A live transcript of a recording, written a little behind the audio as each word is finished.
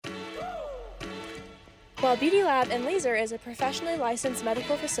While Beauty Lab and Laser is a professionally licensed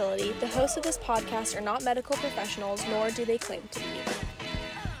medical facility, the hosts of this podcast are not medical professionals, nor do they claim to be.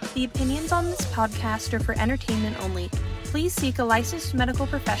 The opinions on this podcast are for entertainment only. Please seek a licensed medical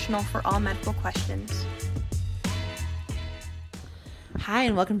professional for all medical questions. Hi,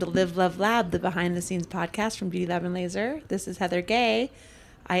 and welcome to Live, Love, Lab, the behind-the-scenes podcast from Beauty Lab and Laser. This is Heather Gay.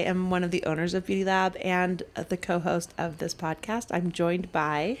 I am one of the owners of Beauty Lab and the co-host of this podcast. I'm joined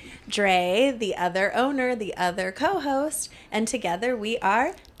by Dre, the other owner, the other co-host, and together we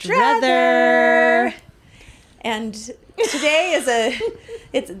are Drether. And today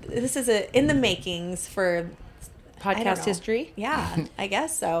is in the makings for podcast history. Yeah, I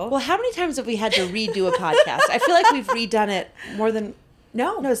guess so. Well, how many times have we had to redo a podcast? I feel like we've redone it more than...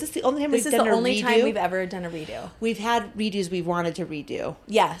 No, is this the only time we've done a redo? This is the only time we've ever done a redo. We've had redos we've wanted to redo.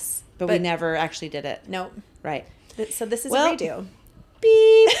 Yes. But we never actually did it. Nope. Right. So this is a redo.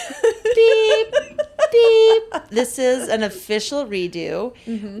 Beep, beep, beep. This is an official redo.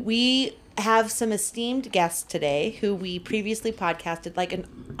 Mm-hmm. We have some esteemed guests today who we previously podcasted, like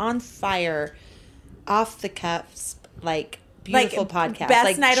an on-fire, off-the-cuffs, beautiful podcast.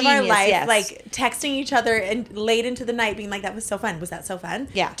 Best night genius, of our life. yes. Like texting each other and late into the night being like, that was so fun. Was that so fun?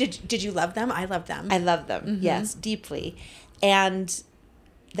 Yeah. Did you love them? I loved them. I love them. Mm-hmm. Yes, deeply. And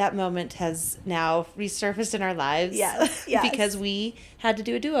that moment has now resurfaced in our lives. Yes. Because we had to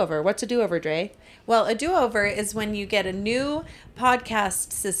do a do-over. What's a do-over, Dre? Well, a do-over is when you get a new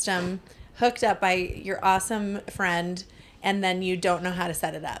podcast system hooked up by your awesome friend and then you don't know how to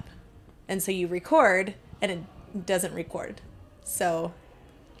set it up. And so you record and it doesn't record. So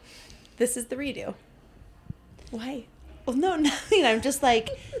this is the redo. Why? Well, no, nothing. I'm just I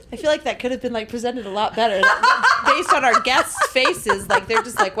feel like that could have been presented a lot better based on our guests' faces. They're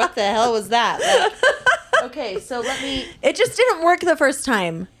just what the hell was that? Okay, so let me. It just didn't work the first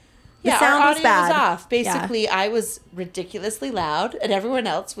time. The sound our audio was bad. Was off. Basically, I was ridiculously loud, and everyone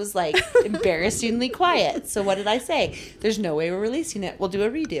else was embarrassingly quiet. So what did I say? There's no way we're releasing it. We'll do a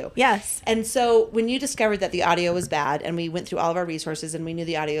redo. Yes. And so when you discovered that the audio was bad, and we went through all of our resources, and we knew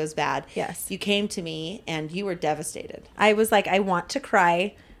the audio was bad. Yes. You came to me, and you were devastated. I was like, I want to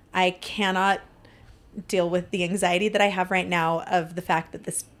cry. I cannot deal with the anxiety that I have right now of the fact that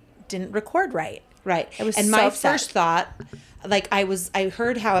this didn't record right. Right. I was and so my upset. first thought, I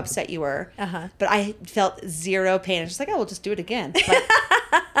heard how upset you were, but I felt zero pain. I was just like, oh, we'll just do it again.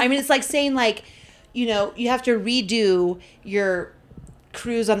 It's like saying you have to redo your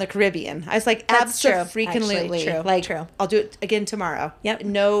cruise on the Caribbean. I was like, absolutely. True. I'll do it again tomorrow. Yep.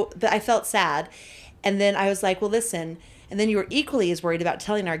 No, but I felt sad. And then I was like, well, listen. And then you were equally as worried about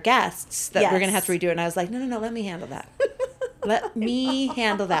telling our guests that we're going to have to redo it. And I was like, no, let me handle that. Let me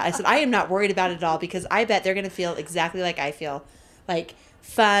handle that. I said, I am not worried about it at all because I bet they're going to feel exactly like I feel.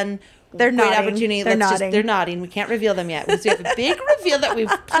 Fun. They're great nodding. Opportunity. They're nodding. They're nodding. We can't reveal them yet because we have a big reveal that we've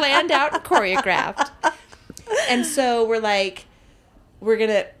planned out and choreographed. And so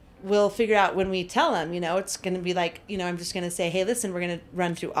we'll figure out when we tell them, it's going to be I'm just going to say, hey, listen, we're going to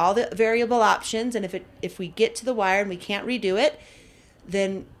run through all the variable options. And if we get to the wire and we can't redo it,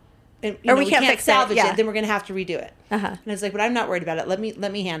 then... or we can't fix salvage it, then we're going to have to redo it. And I was like, but I'm not worried about it. Let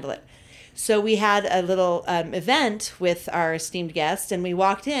me handle it. So we had a little event with our esteemed guest, and we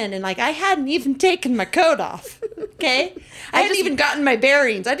walked in, and I hadn't even taken my coat off. Okay, I hadn't even gotten my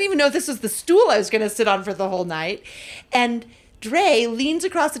bearings. I didn't even know if this was the stool I was going to sit on for the whole night. And Dre leans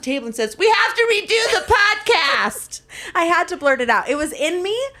across the table and says, "We have to redo the podcast." I had to blurt it out. It was in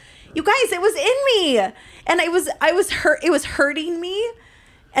me, you guys. It was in me, and it was hurting me.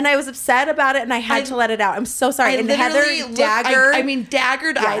 And I was upset about it, and I had to let it out. I'm so sorry. And Heather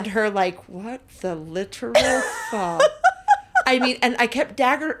daggered-eyed her what the literal fuck? And I kept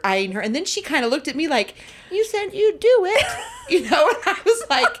dagger-eyeing her. And then she kind of looked at me like, you said you'd do it. And I was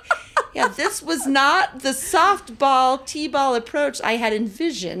like, yeah, this was not the softball, t-ball approach I had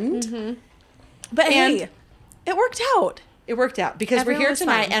envisioned. Mm-hmm. But hey, it worked out. It worked out because Everyone we're here was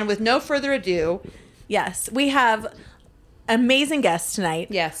tonight. fine. And with no further ado... Yes, we have... amazing guests tonight.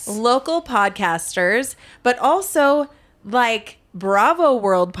 Yes. Local podcasters, but also Bravo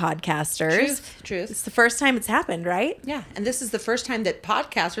World podcasters. Truth. It's the first time it's happened, right? Yeah. And this is the first time that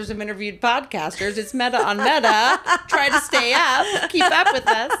podcasters have interviewed podcasters. It's meta on meta. Try to stay up. Keep up with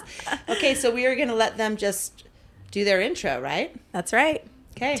us. Okay, so we are going to let them just do their intro, right? That's right.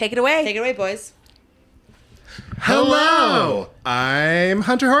 Okay. Take it away. Take it away, boys. Hello, I'm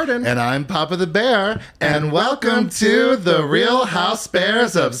Hunter Horton. And I'm Papa the Bear. And welcome to the Real House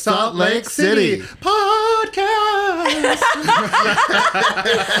Bears of Salt Lake City podcast.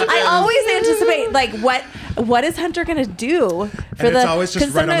 I always anticipate what is Hunter gonna do for And it's always just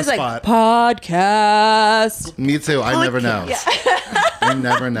 'cause right on the sometimes, spot. podcast. Me too. I never know. I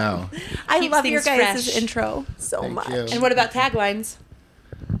never know. I Keeps love your things guys' fresh. intro so Thank much. you. And what about taglines?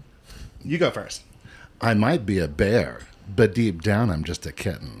 You go first. I might be a bear, but deep down I'm just a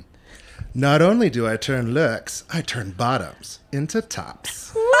kitten. Not only do I turn looks, I turn bottoms into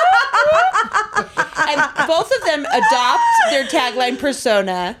tops. And both of them adopt their tagline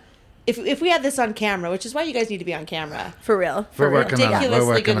persona. If we had this on camera, which is why you guys need to be on camera. For real. We're working on it. We're Ridiculously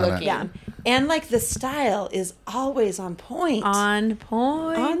working good on it. looking. Yeah. And like the style is always on point. On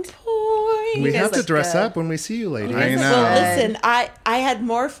point. On point. We guys have to look dress good. up when we see you, ladies. I know. Well, listen, I had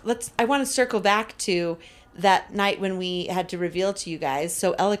more. I want to circle back to that night when we had to reveal to you guys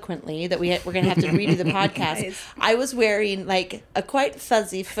so eloquently that we're going to have to redo the podcast. Nice. I was wearing like a quite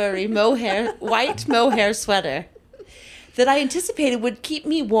fuzzy, furry white mohair sweater that I anticipated would keep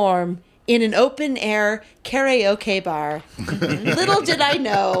me warm in an open air karaoke bar. Little did I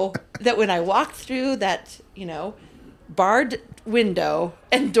know that when I walked through that, barred window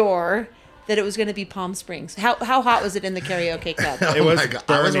and door, that it was going to be Palm Springs. How hot was it in the karaoke club? It was Oh my God.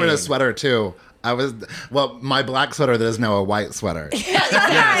 I was wearing a burning. sweater too. My black sweater that is now a white sweater.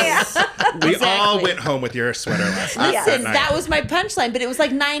 We all Exactly. went home with your sweater last night. Listen, night. that was my punchline, but it was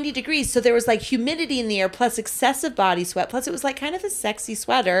like 90 degrees, so there was like humidity in the air, plus excessive body sweat, plus it was like kind of a sexy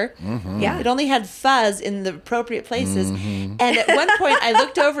sweater. Yeah. It only had fuzz in the appropriate places. And at one point, I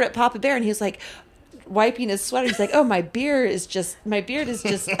looked over at Papa Bear, and he was like, wiping his sweater. He's like, "Oh, my beard is just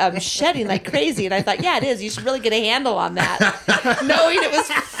shedding like crazy." And I thought, "Yeah, it is. You should really get a handle on that." Knowing it was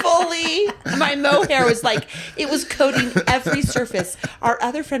fully, my mohair was like, it was coating every surface. Our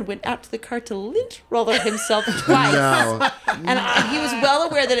other friend went out to the car to lint roller himself twice. No. And he was well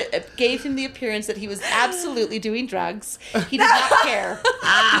aware that it gave him the appearance that he was absolutely doing drugs. He did not care.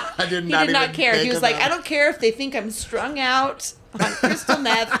 I did He not did not even care. He think was of like, that. "I don't care if they think I'm strung out on crystal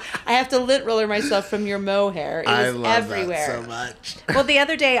meth. I have to lint roller myself from your mohair." It was I love everywhere. that so much. Well, the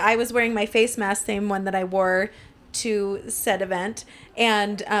other day I was wearing my face mask, same one that I wore to said event,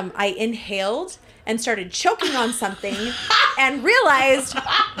 and I inhaled and started choking on something and realized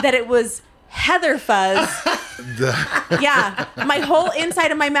that it was heather fuzz. Yeah, my whole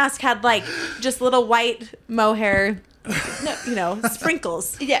inside of my mask had like just little white mohair,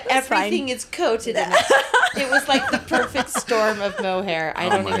 sprinkles. Yeah, That's fine. everything is coated in it. It was like the perfect storm of mohair. I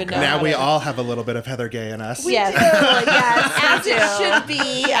don't my even know. God. Now how we to- all have a little bit of Heather Gay in us. Yes. Yes, As it should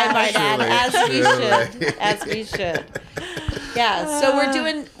be, I might add, as we should. Yeah, so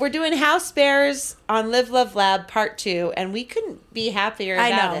we're doing House Bears on Live Love Lab Part 2, and we couldn't be happier I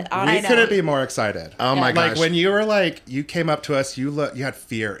about know. it. We Honestly. couldn't be more excited. Oh my Like gosh. when you were like, you came up to us, you had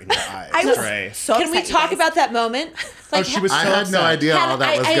fear in your eyes. I was Trey. so Can we upset, you talk guys. about that moment? Like, she was I so had upset. no idea all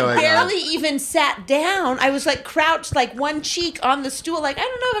that was I going barely on. even sat down. I was like crouched, like one cheek on the stool. Like, I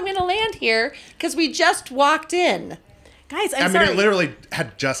don't know if I'm going to land here because we just walked in. Guys, I I'm mean, sorry. it literally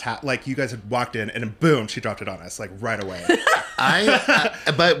had just like you guys had walked in and then boom, she dropped it on us like right away.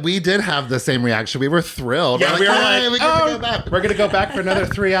 But we did have the same reaction. We were thrilled. Yeah, we were "Hey, like, we get to oh, go back." we're gonna go back for another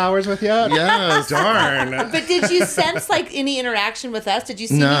 3 hours with you. Yes. Darn. But did you sense like any interaction with us? Did you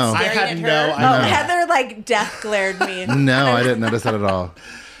see No. me I staring had at her? no Oh, idea. Heather like death glared me. No, I didn't notice that at all.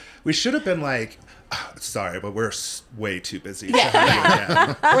 We should have been like, "Oh, sorry, but we're way too busy. to Yeah, have you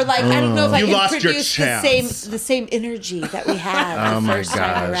again." Or like, I don't know if I You can lost your produce chance. the same energy that we had Oh the my first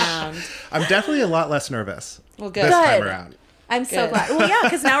time gosh. around. I'm definitely a lot less nervous Well, good. this time Good. around. I'm so Good. glad. Well, yeah,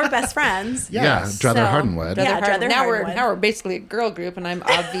 because now we're best friends. Yes. Yeah, Druther So- Hardenwood. Yeah, Now Druther we're Hardwood. basically a girl group, and I'm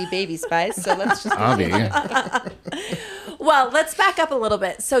Avi Baby Spice. So let's just Avi. Well, let's back up a little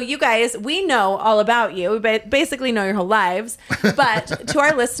bit. So, you guys, we know all about you. We basically know your whole lives. But to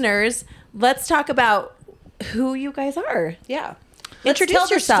our listeners, let's talk about who you guys are. yeah. Let's Introduce tell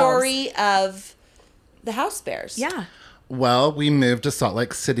the yourselves. story of the House Bears. Yeah. Well, we moved to Salt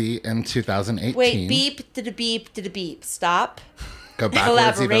Lake City in 2018. Wait, beep, did a beep, did a beep. Stop. Go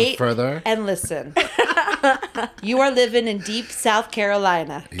backwards even Collaborate further. and listen. You are living in deep South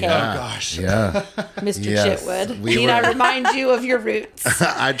Carolina. Okay, Yeah. Oh, gosh. Yeah. Mr. Yes, Chitwood. we Need were- I remind you of your roots?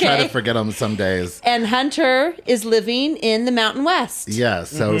 I try Okay. to forget them some days. And Hunter is living in the Mountain West. Yeah,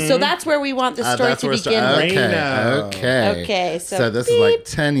 so So that's where we want the story that's to where begin with. okay, Reno. okay, Okay, so this is like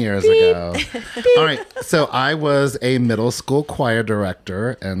 10 years ago. All right, so I was a middle school choir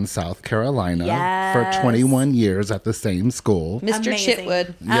director in South Carolina Yes. for 21 years at the same school. Mr. Amazing.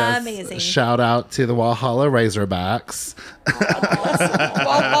 Chitwood. Yes, Amazing. Shout out to the Walhalla Razorbacks.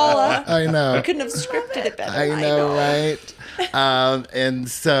 Walhalla. I know. Couldn't have scripted it better. I know, right? And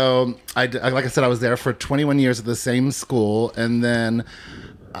so, like I said, I was there for 21 years at the same school. And then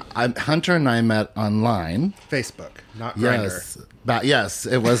Hunter and I met online. Facebook, not Grindr. Yes. Yes,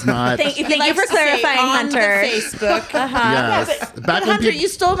 it was not. Thank you for clarifying, Hunter. Facebook. Yes. But Back when Hunter, people, you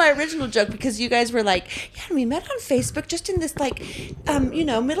stole my original joke because you guys were like, yeah, we met on Facebook just in this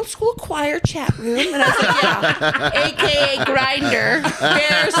middle school choir chat room. And I was like, yeah, AKA Grindr.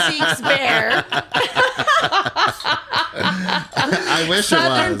 Bear seeks bear. I wish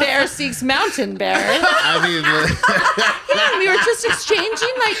Southern it was. bear seeks mountain bear. I mean, Yeah, we were just exchanging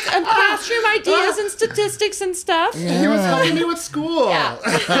classroom ideas and statistics and stuff. He was helping me with school. Yeah.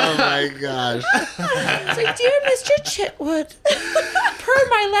 oh my gosh. It's like, dear Mr. Chitwood, per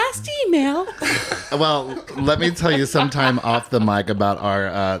my last email. Well, let me tell you sometime off the mic about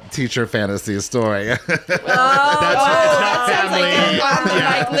our teacher fantasy story. That's not family.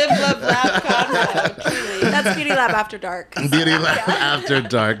 Live, love, laugh, convo. That's Beauty Lab After Dark. Beauty Lab After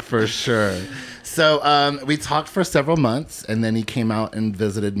Dark for sure. So we talked for several months, and then he came out and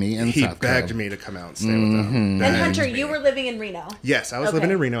visited me in He South begged Carolina. me to come out and stay with him. And Hunter, you were living in Reno. Yes, I was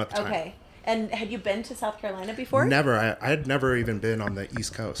living in Reno at the time. Okay. And had you been to South Carolina before? Never. I had never even been on the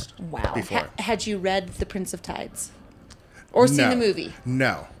East Coast Wow. before. Had you read The Prince of Tides? Or seen the movie?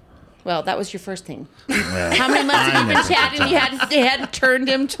 No. Well, that was your first thing. How many months have you been chatting? You hadn't turned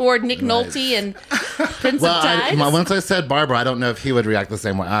him toward Nick Nolte and Prince of Tides? Once I said Barbara, I don't know if he would react the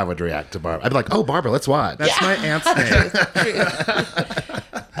same way I would react to Barbara. I'd be like, oh, Barbara, let's watch. That's my aunt's name.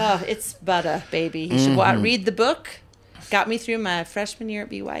 Oh, it's butter, baby. You should read the book. Got me through my freshman year at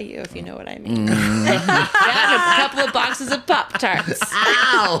BYU, if you know what I mean. Got a couple of boxes of Pop-Tarts.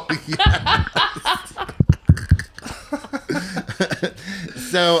 Ow!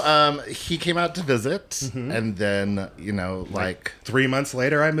 So he came out to visit, and then, 3 months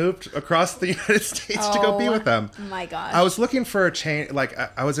later, I moved across the United States to go be with them. My gosh. I was looking for a change. Like,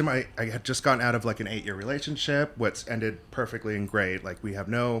 I had just gotten out of like an 8-year relationship, which ended perfectly and great. Like, we have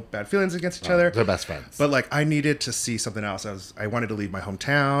no bad feelings against each other. They're best friends. But like, I needed to see something else. I wanted to leave my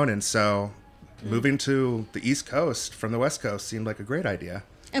hometown, and so moving to the East Coast from the West Coast seemed like a great idea.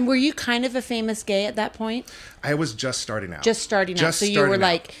 And were you kind of a famous gay at that point? I was just starting out. So you were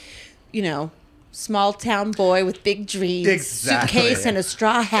like, small town boy with big dreams, Exactly. suitcase and a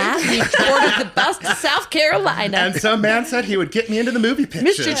straw hat. And you boarded the bus to South Carolina. And some man said he would get me into the movie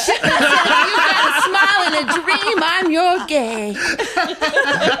pictures. Mr. Chipman said, "You got a smile and a dream. I'm your gay."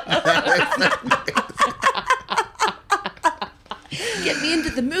 Get me into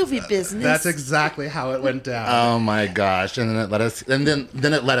the movie business. That's exactly how it went down. Oh my gosh! And then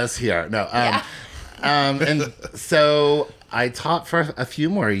it led us here. No, and so I taught for a few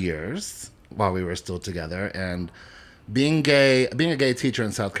more years while we were still together. And being a gay teacher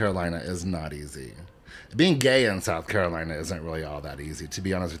in South Carolina is not easy. Being gay in South Carolina isn't really all that easy, to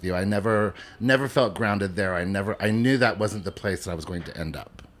be honest with you. I never felt grounded there. I knew that wasn't the place that I was going to end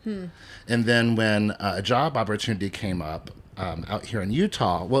up. And then when a job opportunity came up out here in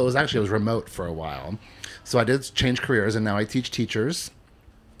Utah, well, it was remote for a while. So I did change careers, and now I teach teachers.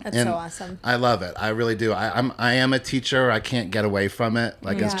 That's And so awesome. I love it. I really do. I am a teacher. I can't get away from it.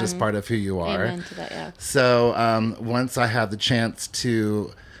 Like, it's just part of who you are. Amen to that, yeah. So once I had the chance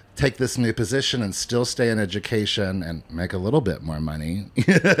to take this new position and still stay in education and make a little bit more money,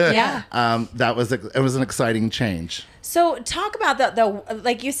 Yeah. it was an exciting change. So talk about that, though.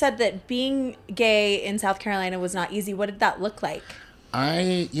 Like you said that being gay in South Carolina was not easy. What did that look like?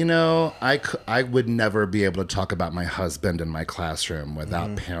 I would never be able to talk about my husband in my classroom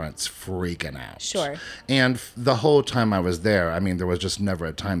without parents freaking out. Sure. And the whole time I was there, I mean, there was just never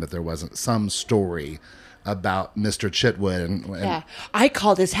a time that there wasn't some story about Mr. Chitwood. And Yeah, I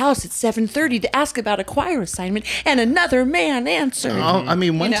called his house at 7:30 to ask about a choir assignment, and another man answered. Oh, I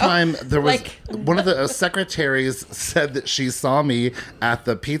mean, one time there was like- one of the secretaries said that she saw me at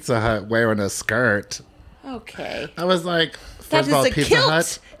the Pizza Hut wearing a skirt. Okay, I was like, that first is of all, a Pizza kilt.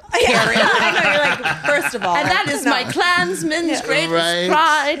 Hut. Karen. I know, you're like, first of all. And that is my Klansman's greatest Right.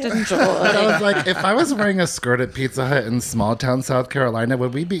 pride and joy. But I was like, if I was wearing a skirt at Pizza Hut in small town South Carolina,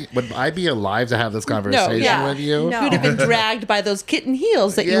 would I be alive to have this conversation yeah. with you? No. You'd have been dragged by those kitten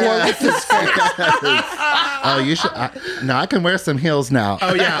heels that you wore with the skirt. Oh, you should. I can wear some heels now.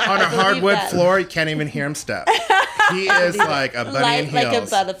 Oh yeah, on a believe hardwood that. floor, you can't even hear him step. He is like a bunny in Light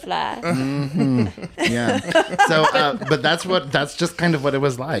heels. like a butterfly. Yeah. So, but that's just kind of what it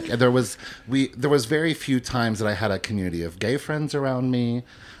was like. And there was very few times that I had a community of gay friends around me.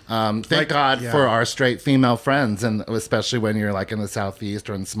 Thank God for our straight female friends, and especially when you're like in the Southeast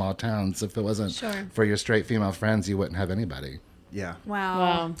or in small towns. If it wasn't for your straight female friends, you wouldn't have anybody. Yeah.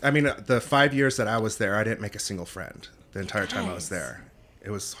 Wow. I mean, the 5 years that I was there, I didn't make a single friend the entire time I was there. It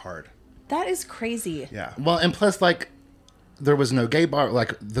was hard. That is crazy. Yeah. Well, and plus, like, there was no gay bar.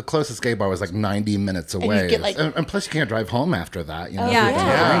 Like the closest gay bar was like 90 minutes away. And plus you can't drive home after that. You know,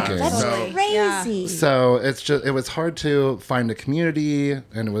 That's So- crazy. So it was hard to find a community,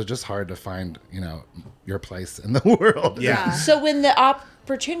 and it was just hard to find, your place in the world. Yeah. So when the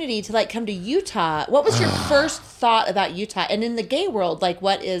opportunity to like come to Utah, what was your first thought about Utah? And in the gay world, like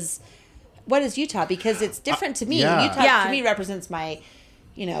what is Utah? Because it's different to me. Yeah. Utah to me represents my,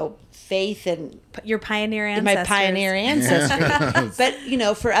 faith and Your pioneer ancestors. my pioneer ancestry.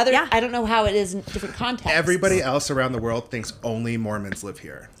 But for other, I don't know how it is in different contexts. Everybody else around the world thinks only Mormons live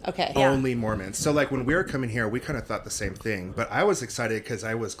here. Okay. Only Mormons. So like when we were coming here, we kind of thought the same thing. But I was excited because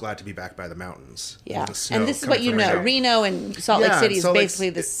I was glad to be back by the mountains. Yeah. The snow And this is coming what you from know. right. Reno and Salt Lake Yeah, City is Salt Lake- basically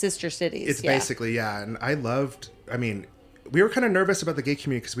the sister cities. It's basically, and I we were kind of nervous about the gay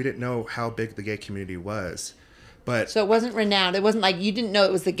community because we didn't know how big the gay community was. But So it wasn't renowned. It wasn't like you didn't know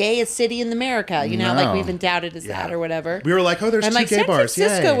it was the gayest city in America. No. Like we've been touted as that or whatever. we were like, oh, there's I'm two like, gay San bars.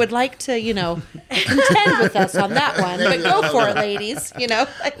 Francisco Yay. would like to, contend with us on that one. But go for it, ladies.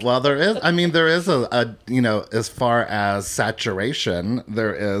 Well, there is a as far as saturation,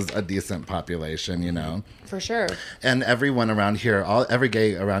 there is a decent population, For sure. And everyone around here, every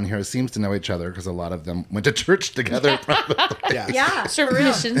gay around here seems to know each other because a lot of them went to church together. Probably. Yeah. Serve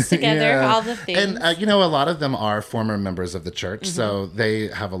missions together, Yeah. all the things. And, a lot of them are former members of the church, so they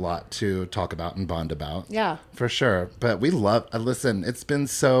have a lot to talk about and bond about. Yeah. For sure. But we love, listen, it's been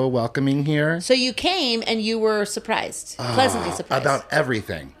so welcoming here. So you came and you were surprised, pleasantly surprised. About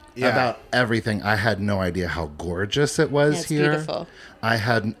everything. Yeah. About everything. I had no idea how gorgeous it was it's here. beautiful. I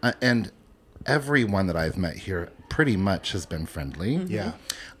had, and everyone that I've met here pretty much has been friendly. Yeah.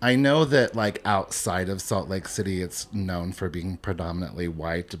 I know that like outside of Salt Lake City, it's known for being predominantly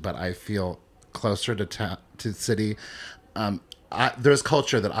white, but I feel closer to city. There's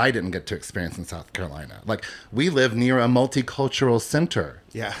culture that I didn't get to experience in South Carolina. Like we live near a multicultural center.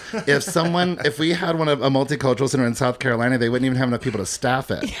 Yeah. If we had a multicultural center in South Carolina, they wouldn't even have enough people to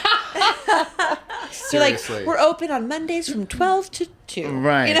staff it. You're like, Seriously. we're open on Mondays from 12 to 2.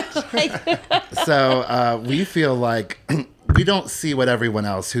 Right. So we feel like we don't see what everyone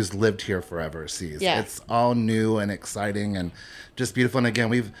else who's lived here forever sees. Yeah. It's all new and exciting and just beautiful. And again,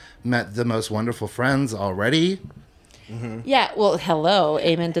 we've met the most wonderful friends already. Yeah, well, hello,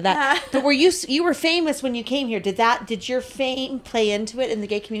 amen to that. But you were famous when you came here. Did your fame play into it in the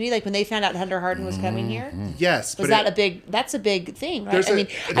gay community? Like when they found out Hunter Harden was coming here? Yes. Was but that that's a big thing, right? There's I a- mean,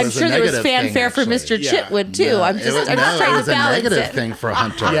 it I'm was a sure there was negative thing, fanfare for actually. Mr. Yeah. Chitwood too. No, I'm just trying it to was a balance negative it. thing for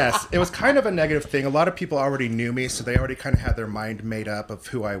Hunter. Yes, it was kind of a negative thing. A lot of people already knew me, so they already kind of had their mind made up of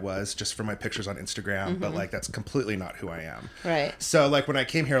who I was just from my pictures on Instagram. But like, that's completely not who I am. Right. So like, when I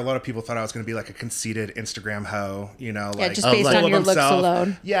came here, a lot of people thought I was going to be like a conceited Instagram hoe. Like just based full on of your looks himself.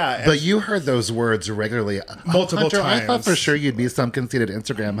 alone. Yeah. and- But you heard those words regularly. Multiple Hunter, I thought times. for sure you'd be some conceited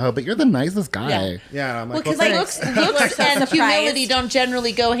Instagram hoe, but you're the nicest guy. Yeah. yeah. And I'm Well, like, because thanks. looks and surprised. humility don't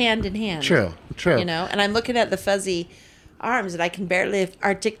generally go hand in hand. True. And I'm looking at the fuzzy arms and I can barely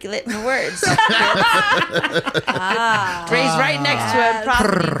articulate my words. Ray's right next to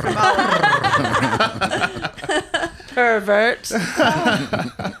him. Pervert.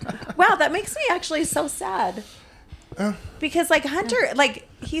 Wow, that makes me actually so sad. Because like Hunter, like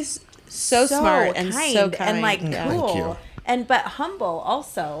he's So smart and so and kind. like Yeah. cool, Thank you. and but humble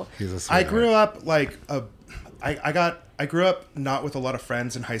also. He's a I sweetheart. grew up like I grew up not with a lot of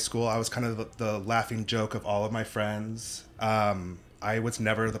friends in high school. I was kind of the laughing joke of all of my friends. I was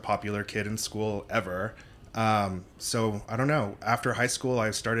never the popular kid in school ever. So I don't know. After high school,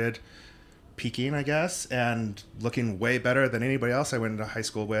 I started peaking, I guess, and looking way better than anybody else I went into high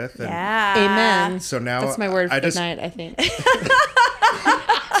school with. And Amen. So now That's my word for I the just, night, I think.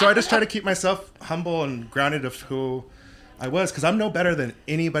 So I just try to keep myself humble and grounded of who I was, because I'm no better than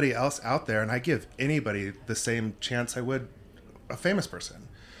anybody else out there, and I give anybody the same chance I would a famous person.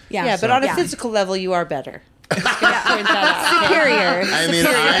 Yeah, but on a Yeah. physical level, you are better. Just gonna point that out. Superior. I mean,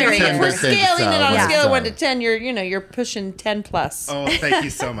 I Superior. tend If we're to think scaling so, it on a yeah. scale of so. 1 to 10, you're pushing 10 plus. Oh, thank you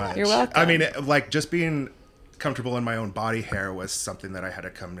so much. You're welcome. I mean, like, just being comfortable in my own body hair was something that I had to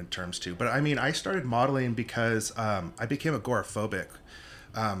come to terms to. But I mean, I started modeling because I became agoraphobic.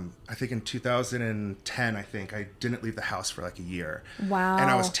 I think in 2010, I didn't leave the house for like a year. Wow. And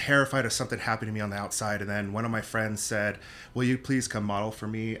I was terrified of something happening to me on the outside. And then one of my friends said, will you please come model for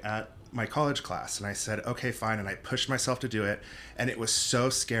me at my college class? And I said, okay, fine. And I pushed myself to do it. And it was so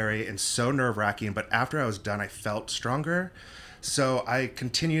scary and so nerve-wracking. But after I was done, I felt stronger. So I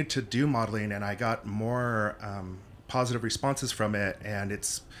continued to do modeling, and I got more positive responses from it. And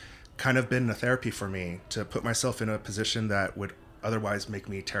it's kind of been a therapy for me to put myself in a position that would otherwise make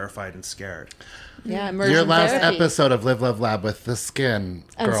me terrified and scared. Yeah, immersion Your last therapy. episode of Live Love Lab with the skin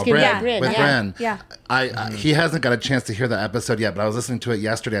girl, Skin Bryn, Bryn, with yeah. Bryn. Yeah. He hasn't got a chance to hear that episode yet, but I was listening to it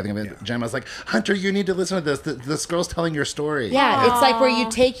yesterday. I think I made Jen. I was like, Hunter, you need to listen to this. This girl's telling your story. Yeah, it's like where you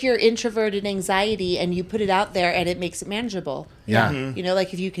take your introverted anxiety and you put it out there and it makes it manageable. Yeah. You know,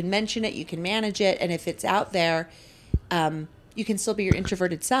 like if you can mention it, you can manage it. And if it's out there, you can still be your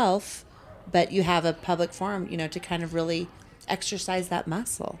introverted self, but you have a public forum, you know, to kind of really exercise that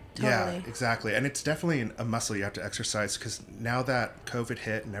muscle. Yeah, exactly. And it's definitely a muscle you have to exercise, because now that COVID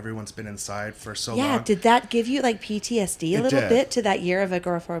hit and everyone's been inside for so long. Yeah, did that give you like PTSD a little bit to that year of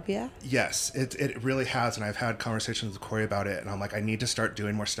agoraphobia? Yes, it really has. And I've had conversations with Corey about it. And I'm like, I need to start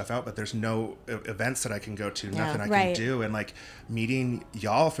doing more stuff out, but there's no events that I can go to, nothing I can do. And like meeting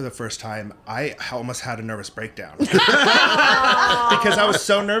y'all for the first time, I almost had a nervous breakdown. Because I was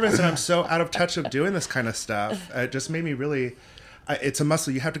so nervous and I'm so out of touch of doing this kind of stuff. It just made me really... it's a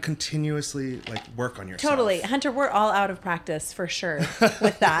muscle. You have to continuously like work on yourself. Totally. Hunter, we're all out of practice for sure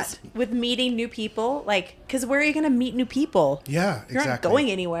with that. With meeting new people. Like, because where are you going to meet new people? Yeah, exactly. You're not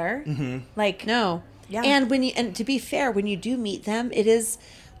going anywhere. Like, No. Yeah. And to be fair, when you do meet them, it is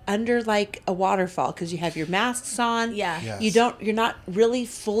under like a waterfall because you have your masks on. Yeah. Yes. You're not really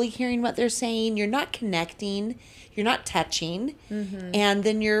fully hearing what they're saying. You're not connecting. You're not touching. And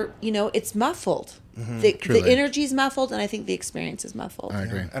then it's muffled. The energy's muffled, and I think the experience is muffled. I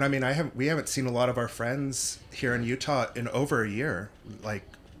agree. And I mean, we haven't seen a lot of our friends here in Utah in over a year, like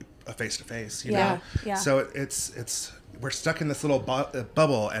a face to face. You know. Yeah. So it's we're stuck in this little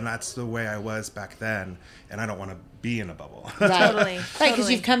bubble, and that's the way I was back then, and I don't want to be in a bubble. Totally. Right, because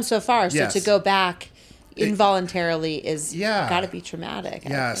you've come so far. So Yes. to go back involuntarily is Yeah. got to be traumatic.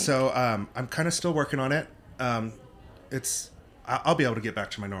 Yeah. I think. So I'm kind of still working on it. I'll be able to get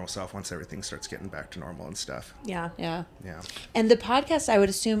back to my normal self once everything starts getting back to normal and stuff. Yeah. Yeah. Yeah. And the podcast, I would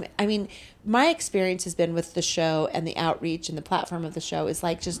assume, I mean, my experience has been with the show and the outreach and the platform of the show is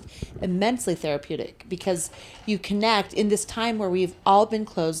like just immensely therapeutic because you connect in this time where we've all been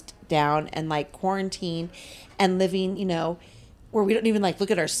closed down and like quarantined and living, where we don't even like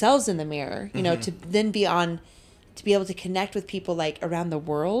look at ourselves in the mirror, to then be to be able to connect with people like around the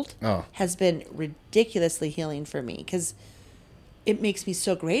world has been ridiculously healing for me because it makes me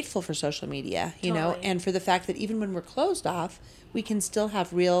so grateful for social media, and for the fact that even when we're closed off, we can still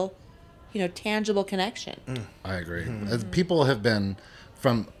have real, tangible connection. I agree. As people have been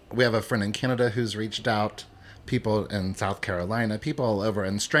we have a friend in Canada who's reached out, people in South Carolina, people all over,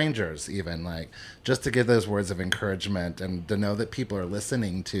 and strangers even, like, just to give those words of encouragement and to know that people are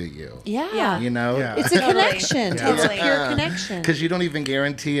listening to you. Yeah. Yeah. It's a connection. Totally. It's a pure connection. Because you don't even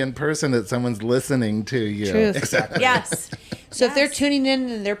guarantee in person that someone's listening to you. Truth. Exactly. Yes. So if they're tuning in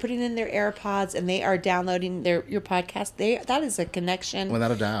and they're putting in their AirPods and they are downloading your podcast, that is a connection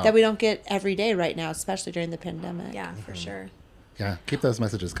Without a doubt. that we don't get every day right now, especially during the pandemic. Yeah, for sure. Yeah, keep those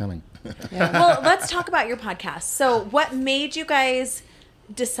messages coming. Well, let's talk about your podcast. So, what made you guys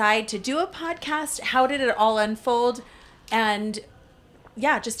decide to do a podcast? How did it all unfold? And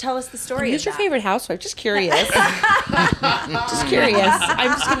just tell us the story. Who's of your that. favorite housewife? Just curious. Just curious. I'm just kidding.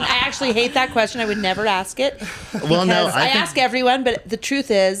 I actually hate that question. I would never ask it. Well, no, because I ask everyone, but the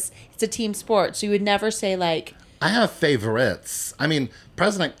truth is, it's a team sport. So you would never say like, I have favorites. I mean,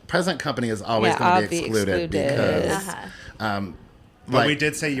 present company is always going to be excluded because But we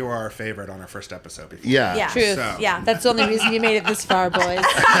did say you were our favorite on our first episode before. Yeah. truth. So- Yeah, that's the only reason you made it this far, boys. We'll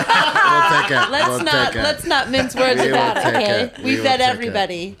take it. Let's not mince words We will about it. take Okay, it. We we will fed take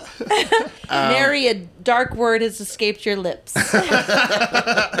everybody. Nary a dark word has escaped your lips.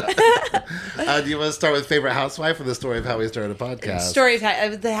 Do you want to start with favorite housewife or the story of how we started a podcast? Story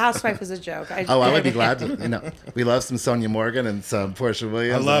of the housewife was a joke. I would be glad to. We love some Sonia Morgan and some Portia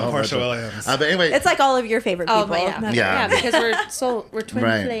Williams. I and a love whole Portia bunch of- Williams. But anyway, It's like all of your favorite people. Oh my yeah. Yeah. because we're twin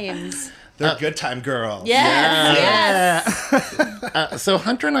Right. flames. They're good time girls. Yes. so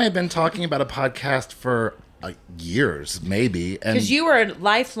Hunter and I have been talking about a podcast for years, maybe. Because you were a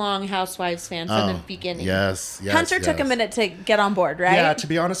lifelong Housewives fan from the beginning. Yes. Hunter took a minute to get on board, right? Yeah, to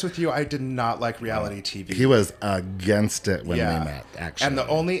be honest with you, I did not like reality TV. He was against it when we met, actually. And the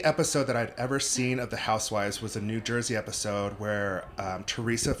only episode that I'd ever seen of The Housewives was a New Jersey episode where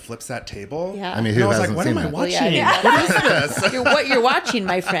Teresa flips that table. Yeah. I mean, And who I was hasn't like, what seen am I that? watching? Yeah. What is this? What you're watching,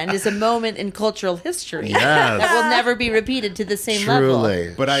 my friend, is a moment in cultural history Yes. that will never be repeated to the same level.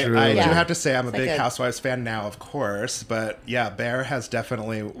 Truly. But I truly. do have to say I'm a It's like big a- Housewives fan now, of course. But yeah, Bear has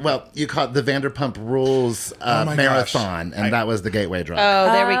definitely. Well, you caught the Vanderpump Rules marathon, and that was the gateway drug.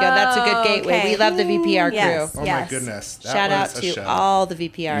 Oh, there we go. That's a good gateway. okay. We love the VPR crew. Yes. Oh my goodness! That Shout out was a to show. all the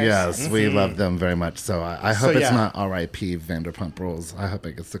VPRs. Yes, we love them very much. So I hope it's yeah. not R.I.P. Vanderpump Rules. I hope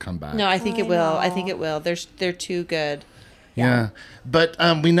it gets to come back. No, I think it will. I think it will. They're too good. Yeah, but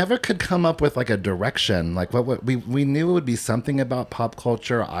we never could come up with like a direction. Like what we knew it would be something about pop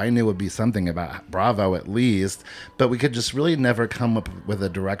culture. I knew it would be something about Bravo at least, but we could just really never come up with a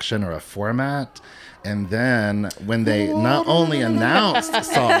direction or a format. And then when they not only announced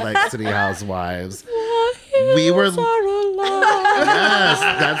Salt Lake City Housewives, we were yes,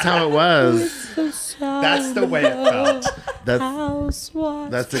 that's how it was. That's the way it felt.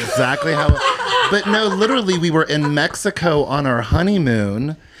 That's exactly how. But no, literally, we were in Mexico on our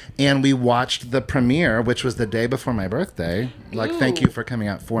honeymoon, and we watched the premiere, which was the day before my birthday. Like, thank you for coming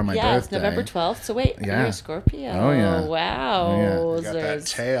out for my Yeah, it's birthday. November 12th. So wait, Yeah. you're a Scorpio. Oh, yeah. Wow. Oh, yeah. You got that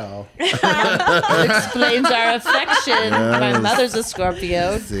tail. Explains our affection. My mother's a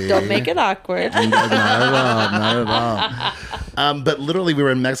Scorpio. See? Don't make it awkward. Not at all. But literally, we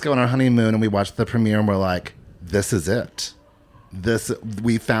were in Mexico on our honeymoon, and we watched the premiere, and we're like, "This is it.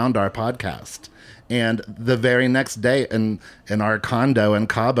 We found our podcast." And the very next day, in our condo in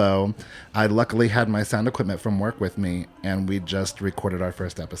Cabo, I luckily had my sound equipment from work with me, and we just recorded our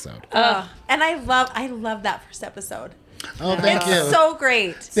first episode. And I love that first episode. Oh, thank you. It's so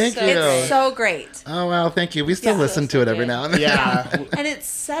great. Thank you. It's so great. Oh, well, thank you. We still listen to it every now and then. Yeah. And it's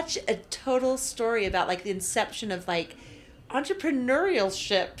such a total story about like the inception of like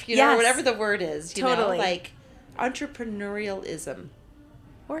entrepreneurship, you know, Yes. or whatever the word is, you Totally. know, like entrepreneurialism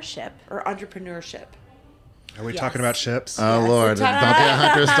Or ship. or entrepreneurship. Are we talking about ships? Oh, Lord. Don't get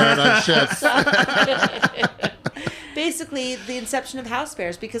Hunter started on ships. Basically, the inception of House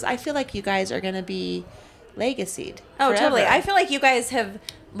Bears, because I feel like you guys are going to be legacied. Oh, forever. totally. I feel like you guys have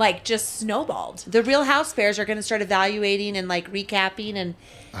like just snowballed. The real House Bears are going to start evaluating and like recapping and,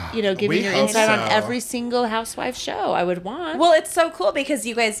 you know, giving we your hope insight on so. every single housewife show. I would want. Well, it's so cool because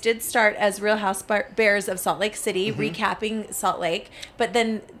you guys did start as Real House Bears of Salt Lake City, recapping Salt Lake, but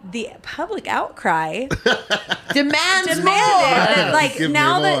then the public outcry demands demanded more. it. Like Give me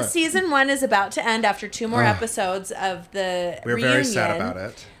now more. that season 1 is about to end after 2 more episodes of the We're reunion. very sad about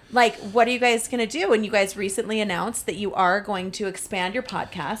it. Like, what are you guys going to do? And you guys recently announced that you are going to expand your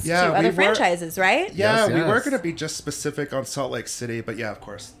podcast Yeah, to we other were- franchises, right? Yeah, Yes, we were yes. going to be just specific on Salt Lake City, but yeah, of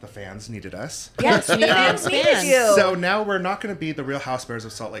course, the fans needed us. Yes, the fans needed fans. you. So now we're not going to be the Real House Bears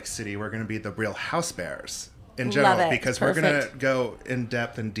of Salt Lake City. We're going to be the Real House Bears in general Love it. because we're going to Perfect. go in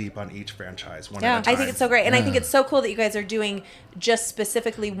depth and deep on each franchise one Yeah. at a time. I think it's so great. And I think it's so cool that you guys are doing just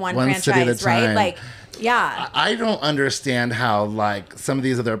specifically one One city at a franchise, right? time. Like, yeah. I don't understand how, like, some of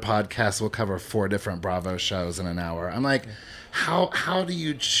these other podcasts will cover 4 different Bravo shows in an hour. I'm like, how do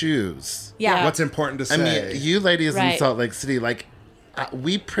you choose? Yeah. What's important to say. I mean, you ladies in Right. Salt Lake City, like,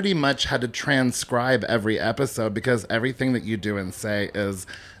 we pretty much had to transcribe every episode because everything that you do and say is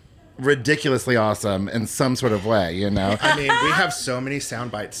ridiculously awesome in some sort of way, you know? I mean, we have so many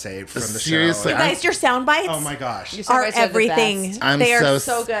sound bites saved from the Seriously, show. You guys, your sound bites Oh my gosh. Your sound are bites are the everything. best. They are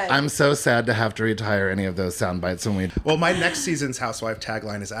so good. I'm so sad to have to retire any of those sound bites when we. Well, my next season's housewife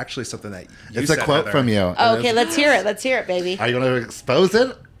tagline is actually something that you It's a said, quote Heather. from you. Oh, It okay, is- let's hear it. Let's hear it, baby. Are you going to expose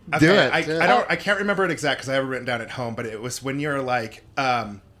it? Okay, Do it. I can't remember it exact because I have it written down at home, but it was when you're like,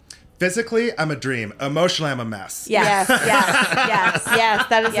 physically, I'm a dream. Emotionally, I'm a mess. Yes, yes, yes. Yes,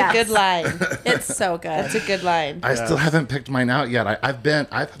 that is Yes. a good line. It's so good. That's a good line. I still haven't picked mine out yet.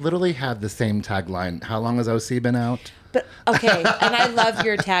 I've literally had the same tagline. How long has OC been out? But okay, and I love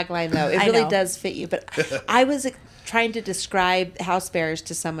your tagline though. It I really know. does fit you. But I was trying to describe House Bears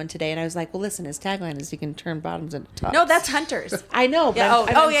to someone today, and I was like, "Well, listen, his tagline is you can turn bottoms into tops." No, that's Hunters. I know. But Yeah,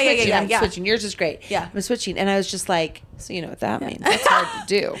 I'm yeah, switching. I'm yeah. switching. Yours is great. Yeah. I'm switching, and I was just like, "So you know what that means? That's hard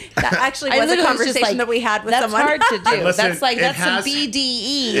to do." That actually I was a literally conversation just like, that we had with that's someone. hard to do. Listen, that's like it that's has- some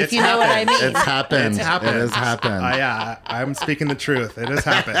BDE, if it's you know what I happened. mean. It's happened. It's happened. It has happened. Yeah, I'm speaking the truth. It has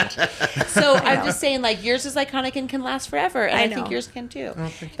happened. So I'm just saying, like, yours is iconic and can last forever, and I I, know. think yours can too.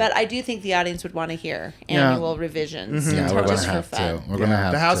 But I do think the audience would want to hear Yeah. annual revisions, Yeah, we're just gonna for have fun. to. We're gonna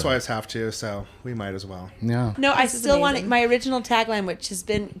have the to. housewives have to, so we might as well. Yeah. No, I This is still want it. amazing. My original tagline, which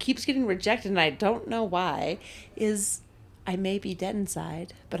keeps getting rejected, and I don't know why, is "I may be dead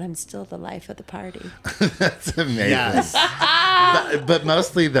inside, but I'm still the life of the party." That's amazing. Yes. But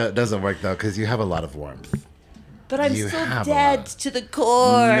mostly that doesn't work though because you have a lot of warmth. But I'm You still have a dead lot. to the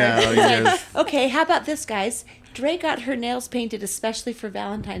core. No, It's you're- like, okay, how about this, guys? Dre got her nails painted especially for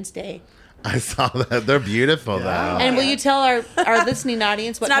Valentine's Day. I saw that. They're beautiful, though. And will you tell our listening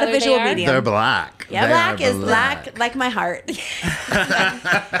audience what not a color visual they are? medium. They're black. Yeah, They black are is black like my heart.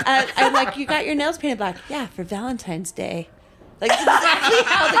 I'm like, you got your nails painted black. Yeah, for Valentine's Day. Like, it's exactly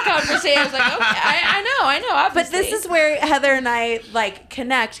how the conversation, I was like, okay, I know, obviously. But this is where Heather and I, like,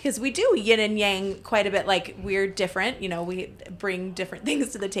 connect, because we do yin and yang quite a bit. Like, we're different. You know, we bring different things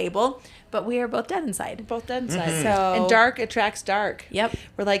to the table, but we are both dead inside. both dead inside. So- And dark attracts dark. Yep.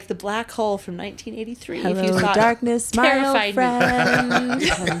 We're like the black hole from 1983. Hello, if you thought darkness, my old terrified me. friend.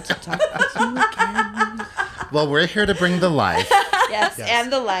 Come to talk with you again. Well, we're here to bring the life. Yes,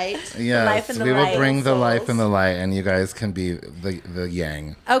 and the light. Yes, life and the we will light. bring the life Souls. and the light, and you guys can be the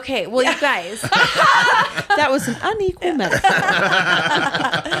yang. Okay, well, you guys, That was an unequal metaphor.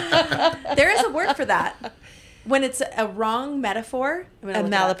 there is a word for that. When it's a wrong metaphor. I'm A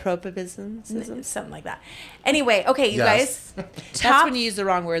gonna look it up. malapropism. Something like that. Anyway, okay, you Yes. guys. That's when you use the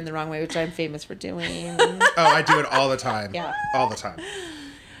wrong word in the wrong way, which I'm famous for doing. Oh, I do it all the time. Yeah. All the time.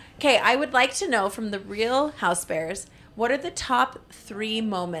 Okay, I would like to know from the Real House Bears, what are the top 3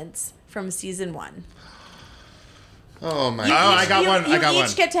 moments from season 1? Oh my! I got one. You I got each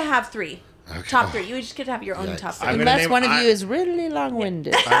one. get to have 3. Okay. Top 3. You each get to have your own Yikes. top 3. I'm gonna Unless name- one of I- you is really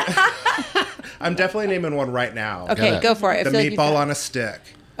long-winded. I'm definitely naming one right now. Okay, Got go for it. I The feel like meatball you've on a stick.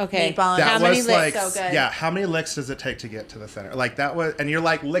 Okay. Meatball on That How many was licks? like, So good. yeah. How many licks does it take to get to the center? Like that was, and you're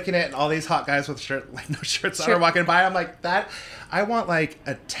like licking it, and all these hot guys with like no shirts on Sure. are walking by. I'm like that. I want like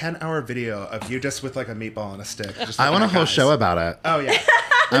a 10-hour video of you just with like a meatball on a stick. Just I want a looking at whole guys. show about it. Oh yeah.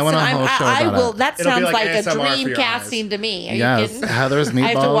 I want a whole show I about will. it. That It'll be sounds like like a ASMR for dream your casting eyes. to me. Are you Yes, kidding? Heather's I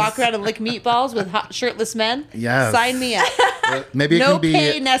have to meatballs. walk around and lick meatballs with hot, shirtless men. Yes. Sign me up. Maybe it No can be.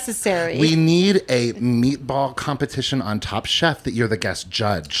 pay necessary. We need a meatball competition on Top Chef that you're the guest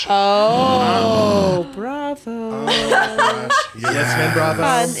judge. Oh, bravo! Gosh. You listening, Bravo?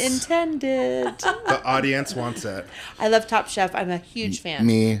 Unintended. The audience wants it. I love Top Chef. I'm a huge fan.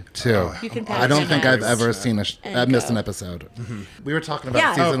 Me too. You can I don't pass think your I've nuts ever seen and missed an go. episode. We were talking about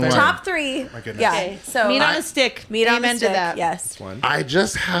Yeah, season one. top 3. My goodness. Yeah, Okay. so Meat on a stick. meat on Amen the stick. to that. Yes. One. I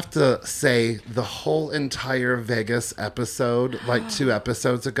just have to say the whole entire Vegas episode, like 2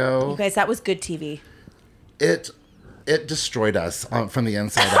 episodes You ago, guys, that was good TV. it destroyed us from the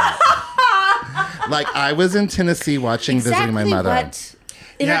inside out. Like I was in Tennessee watching Visiting My Mother. What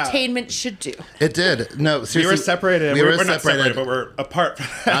entertainment should do. It did. No, seriously. We were separated. We were not separated, but we're apart.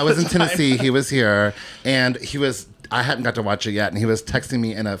 I was in at the time. Tennessee. He was here, and I hadn't got to watch it yet, and he was texting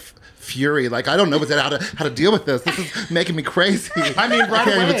me in a fury, like, I don't know how to deal with this. This is making me crazy. I mean, right I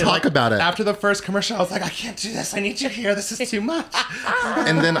can't away, even talk about it. After the first commercial, I was like, I can't do this. I need you here. This is too much.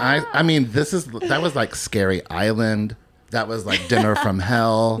 And then I mean, that was like Scary Island. That was like Dinner from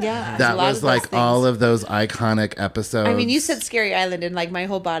Hell. Yeah, That a lot was of those like things. all of those iconic episodes. I mean, you said Scary Island, and like my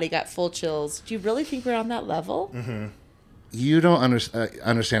whole body got full chills. Do you really think we're on that level? Mm-hmm. You don't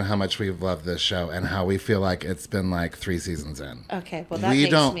understand how much we've loved this show and how we feel like it's been like 3 seasons in. Okay, well that We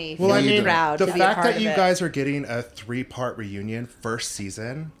makes don't- me Well, feel I mean, proud the to be a fact part that of you it. guys are getting a 3-part reunion first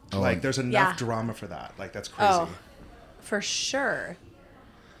season, like there's enough Yeah. drama for that. Like that's crazy. Oh, for sure.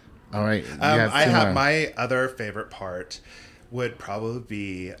 All right. You I two have more. my other favorite part would probably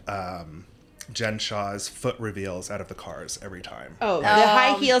be Jen Shaw's foot reveals out of the cars every time. Oh, the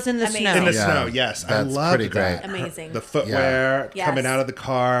high heels in the amazing. snow. In the Yeah, snow, yes. I that's love pretty great. that. Amazing. The footwear Yeah. coming Yes. out of the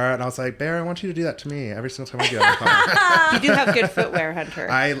car. And I was like, Bear, I want you to do that to me every single time we get out of the car. You do have good footwear,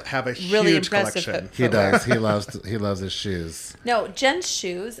 Hunter. I have a Really huge impressive collection. He does. He loves his shoes. No, Jen's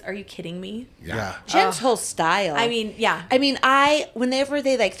shoes. Are you kidding me? Yeah. Jen's whole style. I mean, yeah. I mean, whenever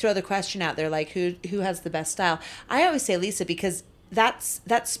they like throw the question out there, like who has the best style, I always say Lisa because that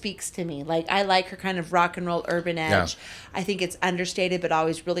speaks to me. Like I like her kind of rock and roll urban edge. Yeah. I think it's understated but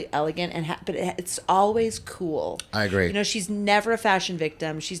always really elegant but it's always cool. I agree. You know, she's never a fashion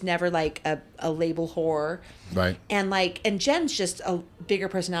victim. She's never like a label whore. Right. And Jen's just a bigger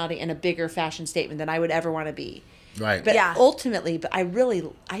personality and a bigger fashion statement than I would ever want to be. Right. But Yeah. ultimately,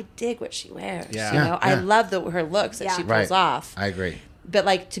 I dig what she wears. Yeah. You know, I Yeah. love her looks that Yeah. she pulls Right. off. I agree. But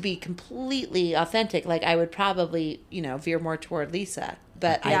like to be completely authentic, like I would probably, veer more toward Lisa.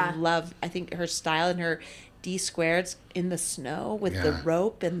 But Yeah. I think her style and her D squareds in the snow with the Yeah.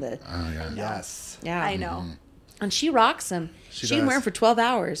 rope and the, Oh yeah. Yes. yeah. I know. And she rocks them. She can does. wear them for 12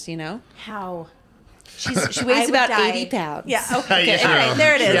 hours, you know? How? She weighs about 80 pounds. Yeah. Okay. Yeah. All right.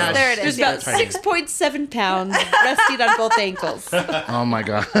 There it is. Yeah. There it There's is. about 6.7 pounds resting on both ankles. Oh my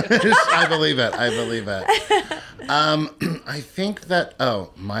gosh. I believe it. I think that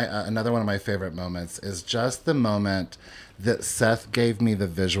my another one of my favorite moments is just the moment that Seth gave me the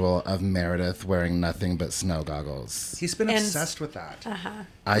visual of Meredith wearing nothing but snow goggles. He's been obsessed with that.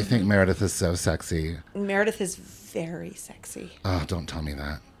 I think Meredith is so sexy. Meredith is very sexy. Oh, don't tell me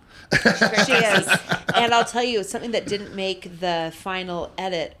that. She is. And I'll tell you, something that didn't make the final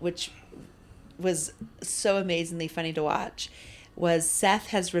edit, which was so amazingly funny to watch, was Seth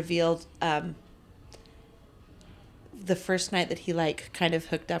has revealed the first night that he kind of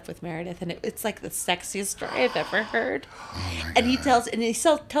hooked up with Meredith, and it's like the sexiest story I've ever heard. And he tells it in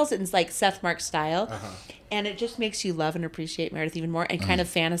Seth Mark style, and it just makes you love and appreciate Meredith even more, and kind of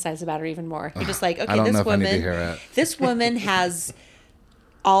fantasize about her even more. You're just like, okay, I don't know if I need to hear it. this woman has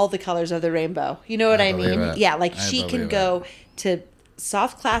all the colors of the rainbow. You know what I mean? believe it. Yeah, I she can believe go to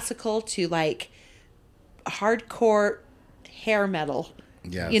soft classical to hardcore hair metal.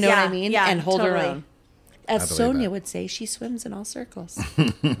 Yes. You know what I mean? Yeah, and hold her totally. own. As believe Sonia it. would say, she swims in all circles.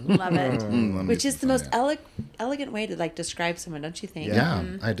 Love it. Which is the most elegant way to describe someone, don't you think? Yeah,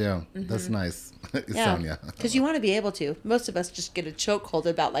 I do. That's nice. Sonia. Because you want to be able to. Most of us just get a chokehold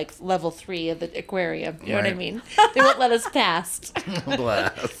about level 3 of the aquarium. You know what I Right. mean? They won't let us past.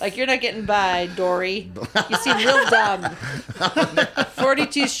 Bless. You're not getting by, Dory. You seem real dumb.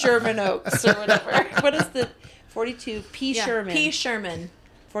 42 Sherman Oaks or whatever. What is the 42 P. Sherman? P. Sherman.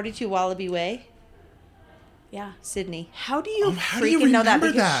 42 Wallaby Way, Yeah. Sydney. How do you how do you freaking know that? remember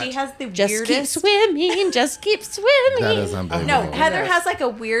Because that? she has the Just keep weirdest. swimming. Just keep swimming. That is unbelievable. No, Heather has a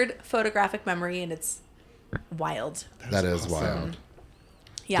weird photographic memory, and it's wild. That is wild.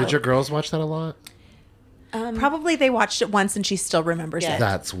 Yeah. Did your girls watch that a lot? Probably they watched it once, and she still remembers Yeah. it.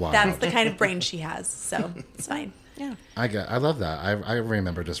 That's wild. That's the kind of brain she has, so it's fine. Yeah. I love that. I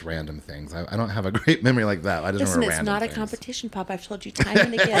remember just random things. I don't have a great memory like that. I just Listen, remember it's random not a things. competition, Pop. I've told you time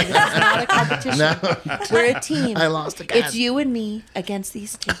and again. This is not a competition. No. We're a team. I lost again. It's you and me against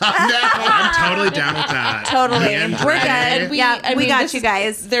these two. I'm totally down with that. Totally. Me and We're Dre. good. And we got this you is-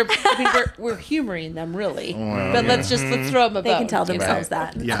 guys. we're humoring them, really. But let's throw them a They bone. can tell you know? themselves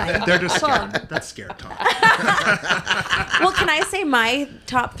that. It's Yeah, fine. they're just scared. That's scared talk. Well, can I say my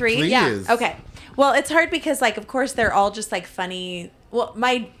top 3? Please. Yeah. Okay. Well, it's hard because, of course, they're all just funny. Well,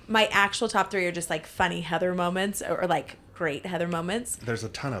 my actual top 3 are just funny Heather moments or great Heather moments. There's a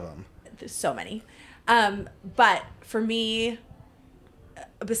ton of them. There's so many. But for me,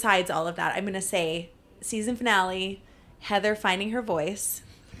 besides all of that, I'm going to say season finale, Heather finding her voice.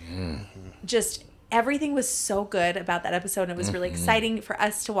 Just everything was so good about that episode. And it was really exciting for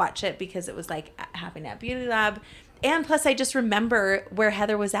us to watch it because it was happening at Beauty Lab. And plus, I just remember where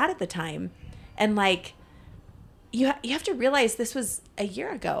Heather was at the time. And you have to realize this was a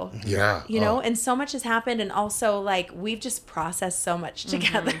year ago. Yeah. You know, and so much has happened. And also, we've just processed so much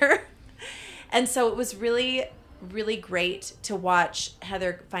together. And so it was really, really great to watch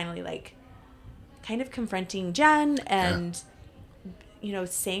Heather finally, kind of confronting Jen and,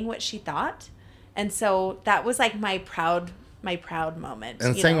 saying what she thought. And so that was, my proud moment.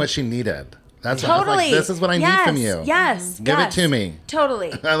 And you saying know? what she needed. That's Totally. what, this is what I need from you. Yes. Give it to me.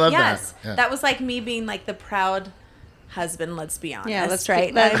 Totally. I love yes. that. Yeah. That was me being the proud husband, let's be honest. Yeah, let's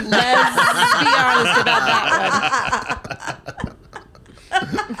right. let's be honest about that one.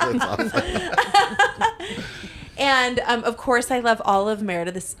 That's awesome. And of course, I love all of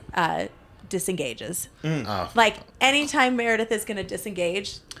Meredith's disengages. Oh. Anytime Meredith is going to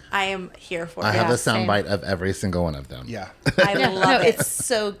disengage, I am here for it. I have a same. soundbite of every single one of them. Yeah. I Yeah, love it.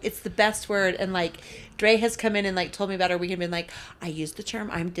 it's the best word. And Dre has come in and told me about her weekend, been I used the term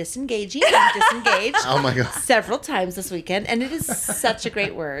I'm disengaging. I'm disengaged. Oh my God. Several times this weekend, and it is such a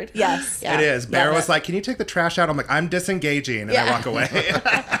great word. Yes. Yeah. It is. Bear Love was it. can you take the trash out? I'm I'm disengaging. And I Yeah. walk away.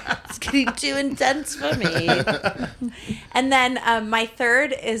 It's getting too intense for me. And then my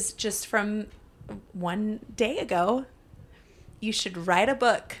third is just from one day ago. You should write a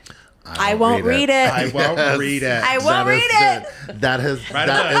book. I won't read it. I won't read it. I won't read it. That is Right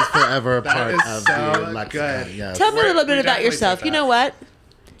that on. is forever That part is of so the lexicon. good. Yes. Tell me a little bit We about definitely yourself. did You that. know what?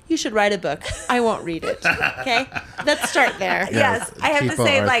 You should write a book. I won't read it. Okay? Let's start there. Yes, I have to people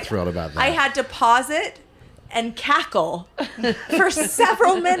say, are thrilled about that. I had to pause it and cackle for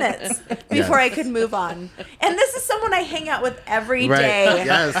several minutes before I could move on. And this is someone I hang out with every Right. day,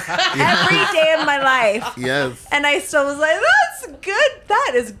 Yes. every day of my life. Yes. And I still was that's good.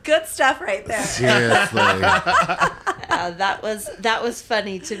 That is good stuff right there. Seriously. That was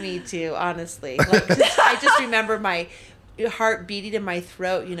funny to me too, honestly. I just remember heart beating in my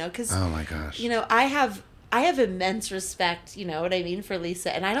throat, you know, because Oh my gosh. you know, I have immense respect, you know what I mean, for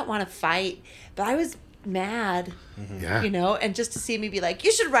Lisa, and I don't want to fight, but I was mad, Yeah. you know, and just to see me be like,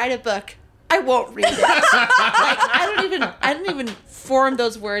 you should write a book. I won't read it. Like, I don't even form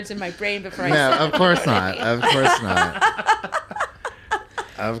those words in my brain before I say No, it. of course not. Of course not.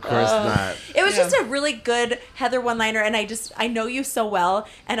 Of course not. It was just a really good Heather one-liner, and I know you so well,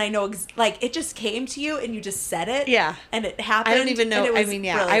 and I know like it just came to you, and you just said it, Yeah. and it happened. I don't even know. and it I was mean,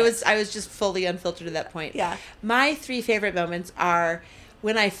 yeah, brilliant. I was just fully unfiltered at that point. Yeah. My 3 favorite moments are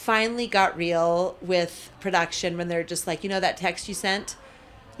when I finally got real with production, when they're just like, you know, that text you sent,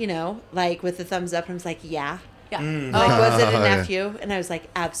 you know, like with the thumbs up, and I was like, yeah. Yeah. Like, was it a Oh, yeah. nephew? And I was like,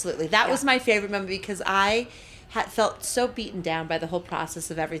 absolutely. That was my favorite moment because I had felt so beaten down by the whole process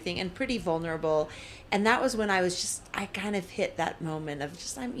of everything and pretty vulnerable. And that was when I kind of hit that moment of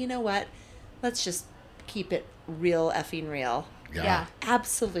just, you know what? Let's just keep it real effing real. Yeah.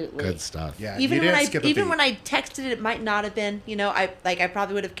 Absolutely. Good stuff. Yeah. Even you when didn't I skip a even beat. when I texted it, it might not have been, you know, I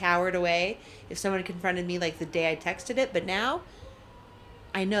probably would have cowered away if someone confronted me like the day I texted it, but now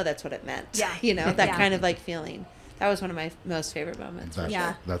I know that's what it meant. Yeah. You know, that Yeah. kind of like feeling. That was one of my most favorite moments. That's,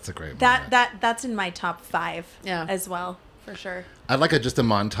 Yeah. that's a great That moment. that's in my top 5 Yeah. as well, for sure. I'd like just a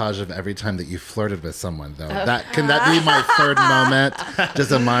montage of every time that you flirted with someone, though. Oh. Can that be my third moment?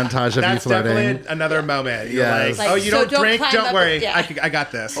 Just a montage of That's you flirting. definitely another moment. You're Yes. like, oh, you So don't don't drink? climb Don't up- worry. yeah. I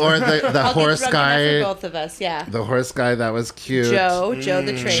got this. Or the I'll horse get drunk enough for guy. both of us, yeah. The horse guy, that was cute. Joe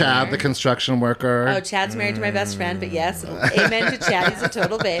the trainer. Chad, the construction worker. Oh, Chad's married to my best friend, but yes, amen to Chad. He's a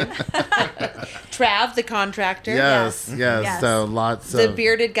total babe. Trav, the contractor. yes, yes, Yes. So lots The of...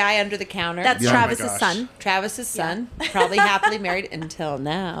 bearded guy under the counter. That's Yeah. Oh my Travis's gosh. son. Travis's son. Probably happily married until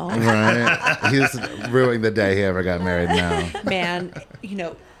now. Right? He's ruining the day he ever got married now. Man, you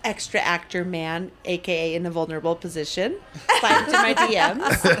know, extra actor man, aka in a vulnerable position. Slide into my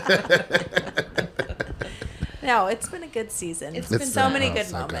DMs. No, it's been a good season. It's been been so many oh, good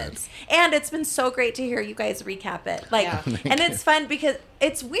so moments. And it's been so great to hear you guys recap it. Like, Yeah. and it's fun because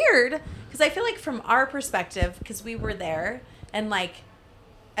it's weird because I feel like from our perspective, because we were there and like,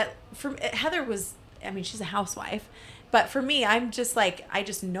 Heather was, I mean, she's a housewife. But for me, I'm just like, I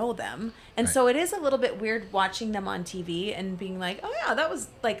just know them. And so it is a little bit weird watching them on TV and being like, oh yeah, that was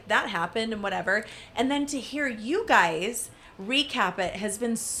like, that happened and whatever. And then to hear you guys recap it has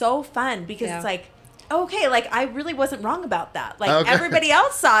been so fun because Yeah. it's like, okay, like I really wasn't wrong about that. Like Okay. everybody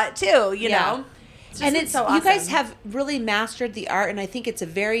else saw it too, you Yeah. know? Just And been it's so you guys awesome. have really mastered the art, and I think it's a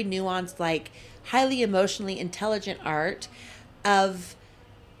very nuanced, like highly emotionally intelligent art of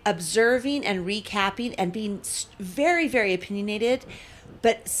observing and recapping and being very, very opinionated,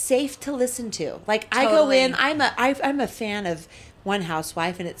 but safe to listen to. Like I go Totally. in, I'm a fan of One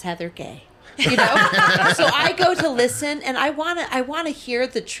Housewife, and it's Heather Gay. You know, so I go to listen, and I wanna hear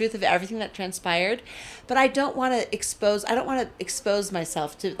the truth of everything that transpired, but I don't want to expose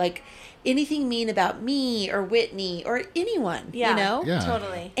myself to like anything mean about me or Whitney or anyone. Yeah. You know, Yeah.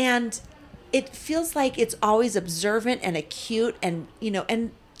 Totally. and it feels like it's always observant and acute, and you know,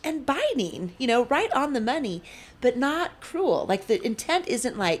 and biting, you know, right on the money, but not cruel. Like the intent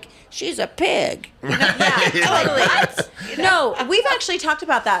isn't like she's a pig. Yeah, totally. No, we've actually talked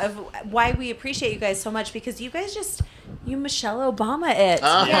about that of why we appreciate you guys so much because you guys you Michelle Obama it.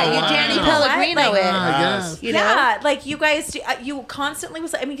 Oh, Yeah, you wow. Danny What? Pellegrino Like, it. yes. You know? Yeah, like you guys, you constantly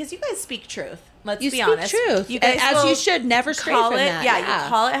was. I mean, because you guys speak truth. Let's You be speak honest. truth, You guys as you will should, never stray call from it. that. Yeah, Yeah. you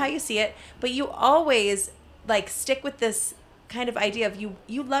call it how you see it, but you always like stick with this kind of idea of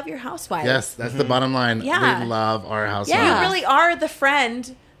you love your housewives. Yes, that's the bottom line. Yeah. We love our housewives. Yeah. You really are the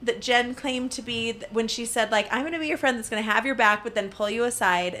friend that Jen claimed to be when she said, like, I'm going to be your friend that's going to have your back, but then pull you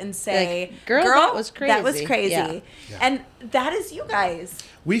aside and say, Like, girl, that was That was crazy." crazy. Yeah. And that is you guys.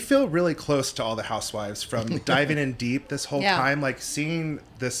 We feel really close to all the housewives from diving in deep this whole Yeah. time. Like seeing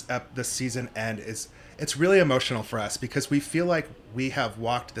this season end it's really emotional for us because we feel like we have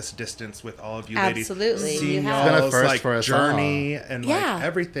walked this distance with all of you Absolutely, ladies, you seeing have. It's been a y'all's first like for us journey and Yeah. like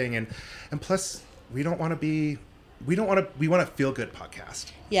everything, and plus we want to feel good podcast.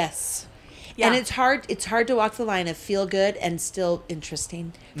 Yes. Yeah. And it's hard to walk the line of feel good and still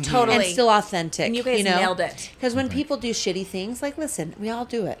interesting. Totally. And still authentic. And you guys know? nailed it. Because when people do shitty things, like listen, we all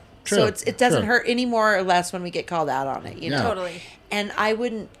do it. True, So it doesn't true. hurt any more or less when we get called out on it, you know. Yeah. Totally. And I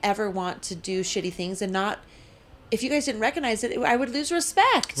wouldn't ever want to do shitty things and not if you guys didn't recognize it, I would lose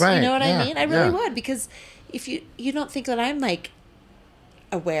respect. Right, You know what yeah, I mean? I really yeah. would, because if you don't think that I'm like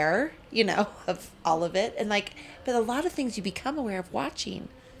aware, you know, of all of it, and like, but a lot of things you become aware of watching.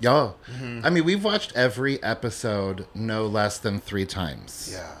 Yo, I mean, we've watched every episode no less than 3 times.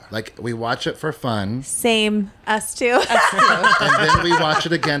 Yeah. Like, we watch it for fun, Same. Us too. and then we watch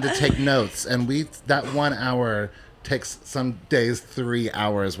it again to take notes. And that 1 hour takes some days 3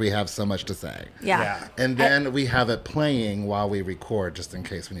 hours. We have so much to say. Yeah. And then we have it playing while we record, just in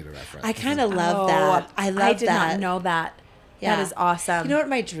case we need a reference. I kind of love that. I did that. not know that. Yeah. That is awesome. You know what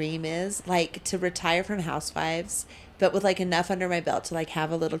my dream is? Like, to retire from Housewives, but with like enough under my belt to like have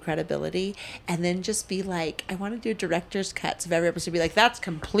a little credibility, and then just be like, I want to do director's cuts of every episode. Be like, that's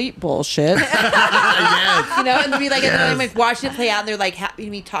complete bullshit. Yes. You know, and be like, and then I'm like watching it play out, and they're like having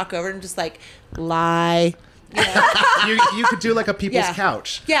me talk over it, and just like lie. You could do like a people's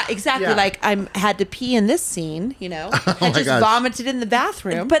couch. Yeah, exactly. Yeah. Like had to pee in this scene, you know, my and just gosh. vomited in the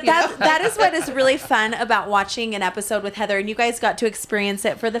bathroom. But you know? that is what is really fun about watching an episode with Heather, and you guys got to experience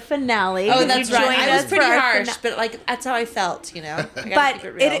it for the finale. Oh, You that's right. joined I was us pretty for our harsh, fina- but like that's how I felt, you know. I gotta but keep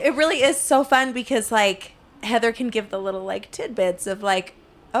it real. it really is so fun because like Heather can give the little like tidbits of like,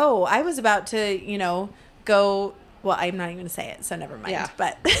 oh, I was about to, you know, go. Well, I'm not even going to say it, so never mind. Yeah.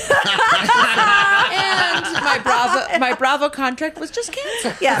 But and my Bravo contract was just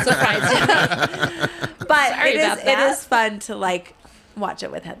canceled. Yeah. Surprisingly. but Sorry about it that. is fun to like watch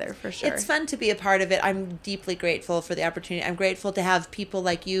it with Heather for sure. It's fun to be a part of it. I'm deeply grateful for the opportunity. I'm grateful to have people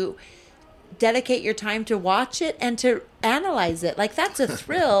like you dedicate your time to watch it and to analyze it. Like, that's a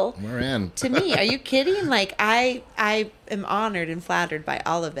thrill. We're in. To me. Are you kidding? Like, I am honored and flattered by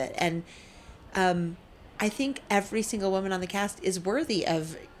all of it. And I think every single woman on the cast is worthy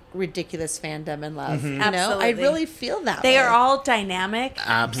of ridiculous fandom and love. You know, I Absolutely. really feel that They way. are all dynamic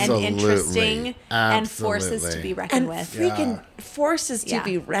Absolutely. and interesting and forces to Absolutely. be reckoned and with. freaking forces to Yeah.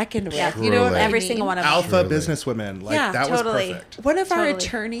 be reckoned with. Yeah. You know what Truly. I Every mean? single one of them. Alpha Truly. businesswomen. Like, Yeah, that totally. was perfect. One of our Totally.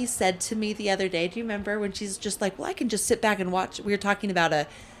 attorneys said to me the other day, do you remember when she's just like, well, I can just sit back and watch. We were talking about a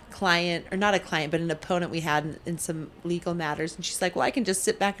client, or not a client, but an opponent we had in some legal matters. And she's like, well, I can just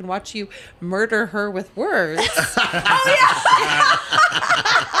sit back and watch you murder her with words.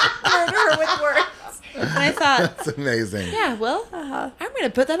 Murder her with words. And I thought, That's amazing. yeah, well, I'm going to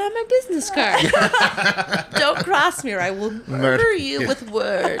put that on my business card. Don't cross me or I will murder you with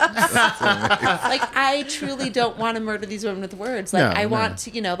words. Like, I truly don't want to murder these women with words. Like, No, I no. want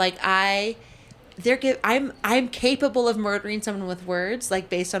to, you know, like I'm capable of murdering someone with words, like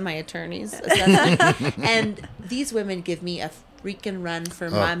based on my attorney's assessment. And these women give me a freaking run for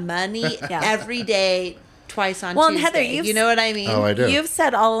my money every day, twice on Well, and Tuesday. Heather, you know what I mean? Oh, I do. You've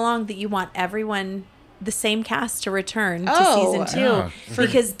said all along that you want everyone, the same cast, to return to Oh, season 2 yeah. For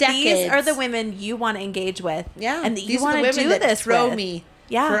because these decades. are the women you want to engage with. Yeah, and that you these are want the to women do that this throw with. me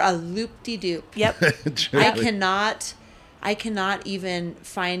Yeah. for a loop-de-doop. Yep. I cannot even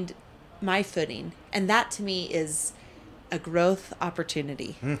find my footing, and that to me is a growth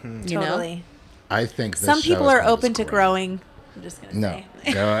opportunity. You know? Totally. I think this Some show people is are gonna open just to grow. growing. I'm just gonna No.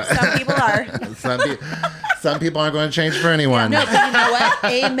 say. No. Some people are. Some people aren't going to change for anyone. No, but you know what?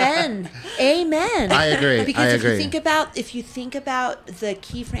 Amen. Amen. I agree. Because I if agree. you think about the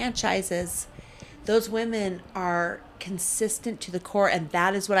key franchises, those women are consistent to the core, and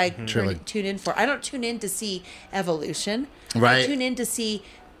that is what I Truly. tune in for. I don't tune in to see evolution. I Right. tune in to see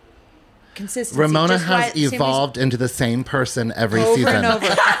consistency. Ramona Just why- has same reason- evolved into the same person every over season. and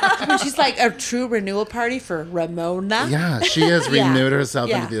over. When she's like a true renewal party for Ramona. Yeah, she has Yeah. renewed herself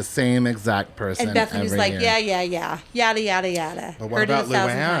Yeah. into the same exact person. And Bethany's every like, year. yeah, yada, yada, yada. But what Heard it about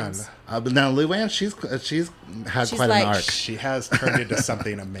 1,000 Luann? times. But now Luann, she's had She's quite like, an arc. She has turned into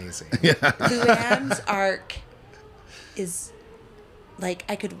something amazing. Luann's arc is like,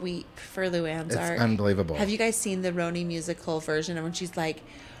 I could weep for Luann's It's arc. unbelievable. Have you guys seen the Roni musical version of when she's like,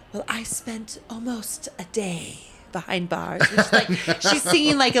 well, I spent almost a day behind bars. Which is like, she's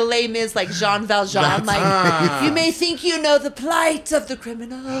singing like a Les Mis, like Jean Valjean. Like, you may think you know the plight of the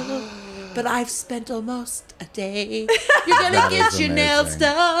criminal, but I've spent almost a day. You're gonna That get is your nails amazing.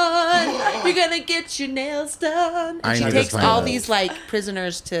 done. You're gonna get your nails done. I And she need to takes find all those. these like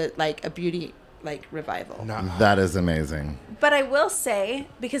prisoners to like a beauty like revival. No. That is amazing. But I will say,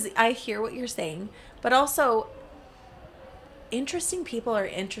 because I hear what you're saying, but also interesting people are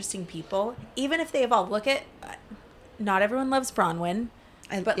interesting people, even if they evolve. Look at, not everyone loves Bronwyn,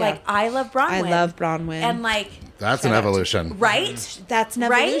 but yeah. like I love Bronwyn. I love Bronwyn. And like, That's an Shout out to- evolution. right? That's an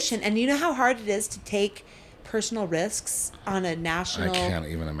Right? evolution. And you know how hard it is to take personal risks on a national can't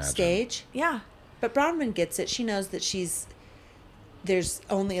even imagine. stage? Yeah. But Bronwyn gets it. She knows that there's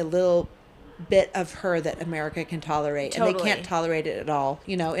only a little bit of her that America can tolerate. And they Totally. can't tolerate it at all.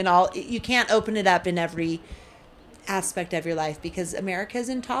 You know, you can't open it up in every aspect of your life because America is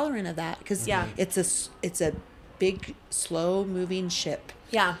intolerant of that. Because Yeah. it's a big, slow moving ship.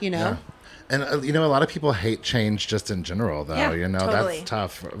 Yeah. You know? Yeah. And, a lot of people hate change just in general, though. Yeah, totally. That's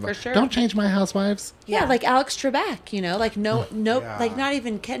tough. For sure. Don't change my housewives. Yeah, like Alex Trebek, like Yeah. like not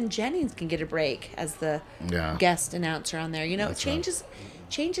even Ken Jennings can get a break as the guest announcer on there. Change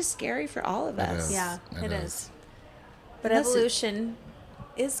is scary for all of us. is. Yeah, It it is. is. But Unless evolution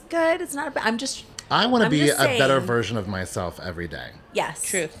is good. It's not I want to I'm be just a better saying. version of myself every day. Yes.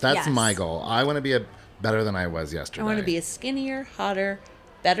 Truth. That's Yes. my goal. I want to be better than I was yesterday. I want to be a skinnier, hotter,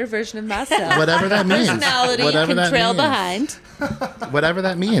 better version of myself. Whatever that means. Personality Whatever can that trail means. behind. Whatever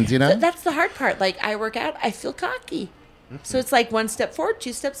that means, That's the hard part. Like, I work out, I feel cocky. So it's like 1 step forward,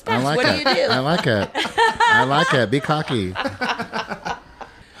 2 steps back. I like What it. do you do? I like it. I like it. Be cocky.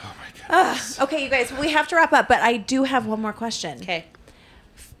 Okay, you guys, we have to wrap up, but I do have one more question. Okay.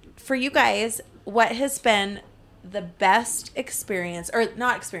 For you guys, what has been the best experience, or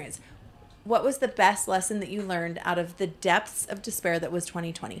not experience, what was the best lesson that you learned out of the depths of despair that was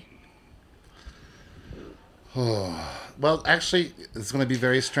 2020? Well, actually, it's going to be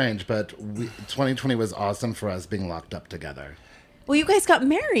very strange, but 2020 was awesome for us being locked up together. Well, you guys got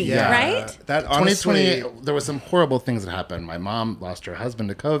married, Yeah. right? That honestly, 2020, there were some horrible things that happened. My mom lost her husband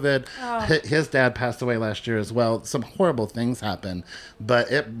to COVID. His dad passed away last year as well. Some horrible things happened, but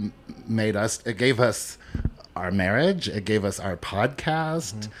it gave us our marriage. It gave us our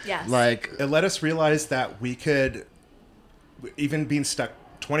podcast. Yes. it let us realize that we could, even being stuck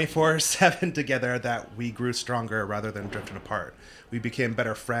 24/7 together, that we grew stronger rather than drifting apart. We became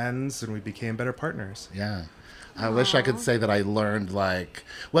better friends and we became better partners. Yeah. I wish I could say that I learned I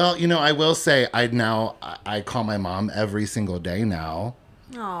will say I call my mom every single day now.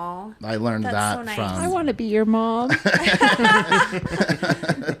 Aw. I learned That's that so nice. from. I want to be your mom.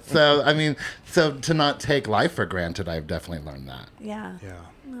 So to not take life for granted, I've definitely learned that. Yeah.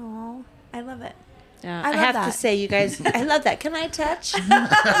 Yeah. Aw. I love it. Yeah, I I love have that. to say, you guys, I love that. Can I touch?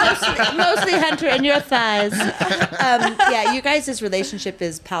 mostly Hunter and your thighs. You guys' relationship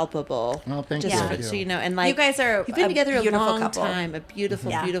is palpable. Well, thank Just you. for- Thank so you know, and like You guys are you've been a together a beautiful long couple. time, a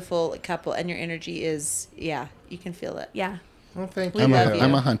beautiful, Yeah. beautiful couple, and your energy is you can feel it. Yeah. Well, thank We you. love you.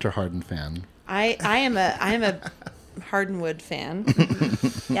 I'm a Hunter Harden fan. I am a Hardenwood fan.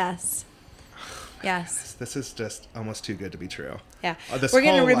 Yes. Yes. This is just almost too good to be true. Yeah, This we're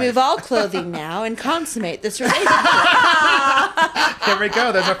gonna whole remove life. all clothing now and consummate this relationship. Here we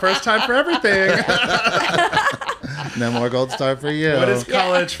go. There's a first time for everything. No more gold star for you. What is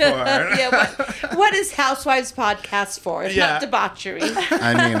college for? Yeah, what is Housewives podcast for? It's Yeah. not debauchery.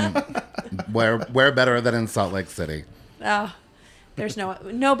 I mean, where better than in Salt Lake City? Oh, there's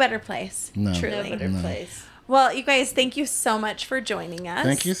no better place. No. Truly. No better place. Well, you guys, thank you so much for joining us.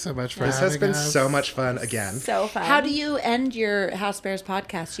 Thank you so much for This having has been us. so much fun again. So fun. How do you end your House Bears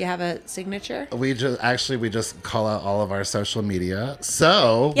podcast? Do you have a signature? We just call out all of our social media.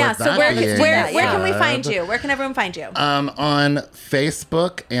 So Yeah. with So that where being can we said, find you? Where can everyone find you? On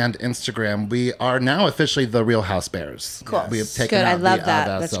Facebook and Instagram, we are now officially the Real House Bears. Cool. We have taken Good, I out love the that.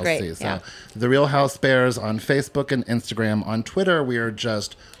 of That's SLC. great. So Yeah. the Real House Bears on Facebook and Instagram. On Twitter, we are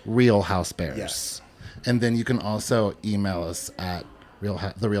just Real House Bears. Yes. And then you can also email us at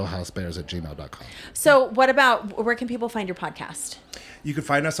therealhousebears@gmail.com. So where can people find your podcast? You can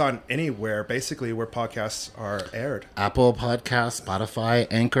find us on anywhere, basically, where podcasts are aired. Apple Podcasts, Spotify,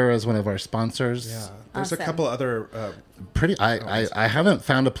 Anchor is one of our sponsors. Yeah. There's Awesome. a couple other. I haven't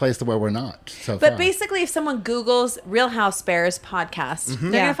found a place where we're not so But far. basically, if someone Googles Real House Bears podcast,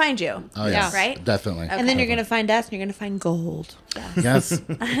 they're Yeah. gonna find you. Oh yes, Right? definitely. And then you're going to find us and you're going to find gold. Yes.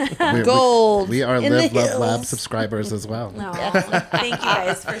 Gold We are in Live the Love Lab hills. subscribers as well. Oh, thank you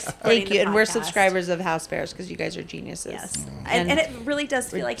guys for supporting Thank you. the And we're podcast. subscribers of House Bears because you guys are geniuses. Yes. And And it really does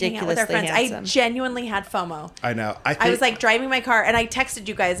feel like hanging out with our friends. ridiculously I handsome. genuinely had FOMO. I know. I was like driving my car and I texted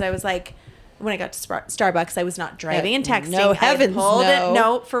you guys. I was like, when I got to Starbucks, I was not driving and texting. No, I had heavens, pulled no.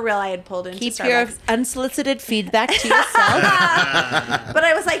 No, for real, I had pulled into Keep your Starbucks. unsolicited feedback to yourself. But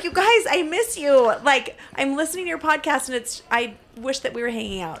I was like, you guys, I miss you. Like, I'm listening to your podcast and I wish that we were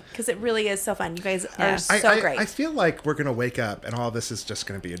hanging out because it really is so fun. You guys Yeah. are so great. I feel like we're gonna wake up and all this is just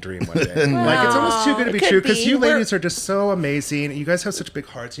gonna be a dream one day. Like it's almost too good to be It could true because be. you We're- ladies are just so amazing. You guys have such big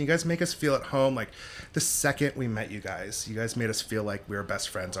hearts and you guys make us feel at home. Like the second we met you guys made us feel like we were best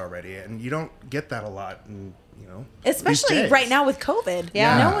friends already, and you don't get that a lot. And these Especially days. right now with COVID.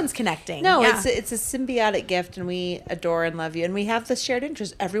 Yeah. No one's connecting. No, Yeah. it's a symbiotic gift, and we adore and love you, and we have the shared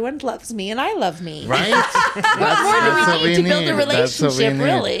interest. Everyone loves me, and I love me. Right? What What do we need to build a relationship,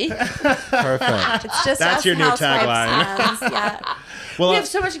 really? Perfect. It's just That's us your new housewives tagline. fans. Yeah. Well, We have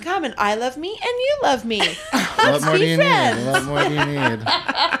so much in common. I love me, and you love me. What more do you friends. need? What more do you need?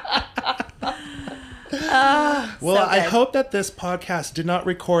 Well, So I good. hope that this podcast did not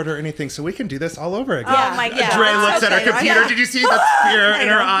record or anything, so we can do this all over again. Oh my god. Dre looks at her Okay, computer. yeah. Did you see the fear in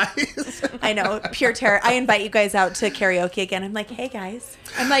her know. eyes? I know, pure terror. I invite you guys out to karaoke again. I'm like, hey guys.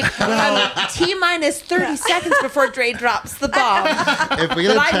 I'm like, T minus 30 seconds before Dre drops the bomb If we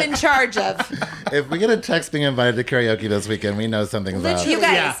get that a I'm in charge of. if we get a text being invited to karaoke this weekend, we know something's up. You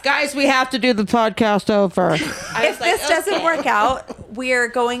guys, Yeah. Guys, we have to do the podcast over. if this doesn't work out, we're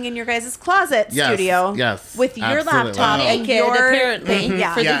going in your guys' closet Yes, studio. yes, With your absolutely. laptop Wow. and Naked, your apparently, thing.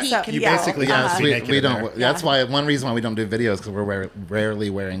 Yeah. for the Yeah, heat you control. basically have Uh-huh. to be naked we in don't. there. That's why one reason why we don't do videos because we're rarely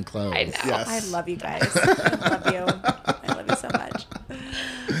wearing clothes. I know. Yes. I love you guys. I love you. I love you so much.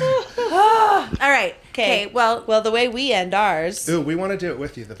 All right. Okay. Well, Well, the way we end ours. Ooh, we want to do it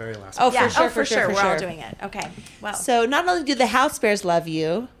with you, the very last Oh, one. yeah. for sure, for sure. for We're all sure. doing it. Okay. Well. So not only do the house bears love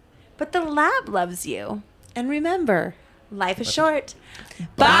you, But the lab loves you. and remember, Life is short.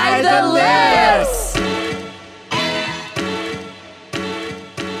 by the lips.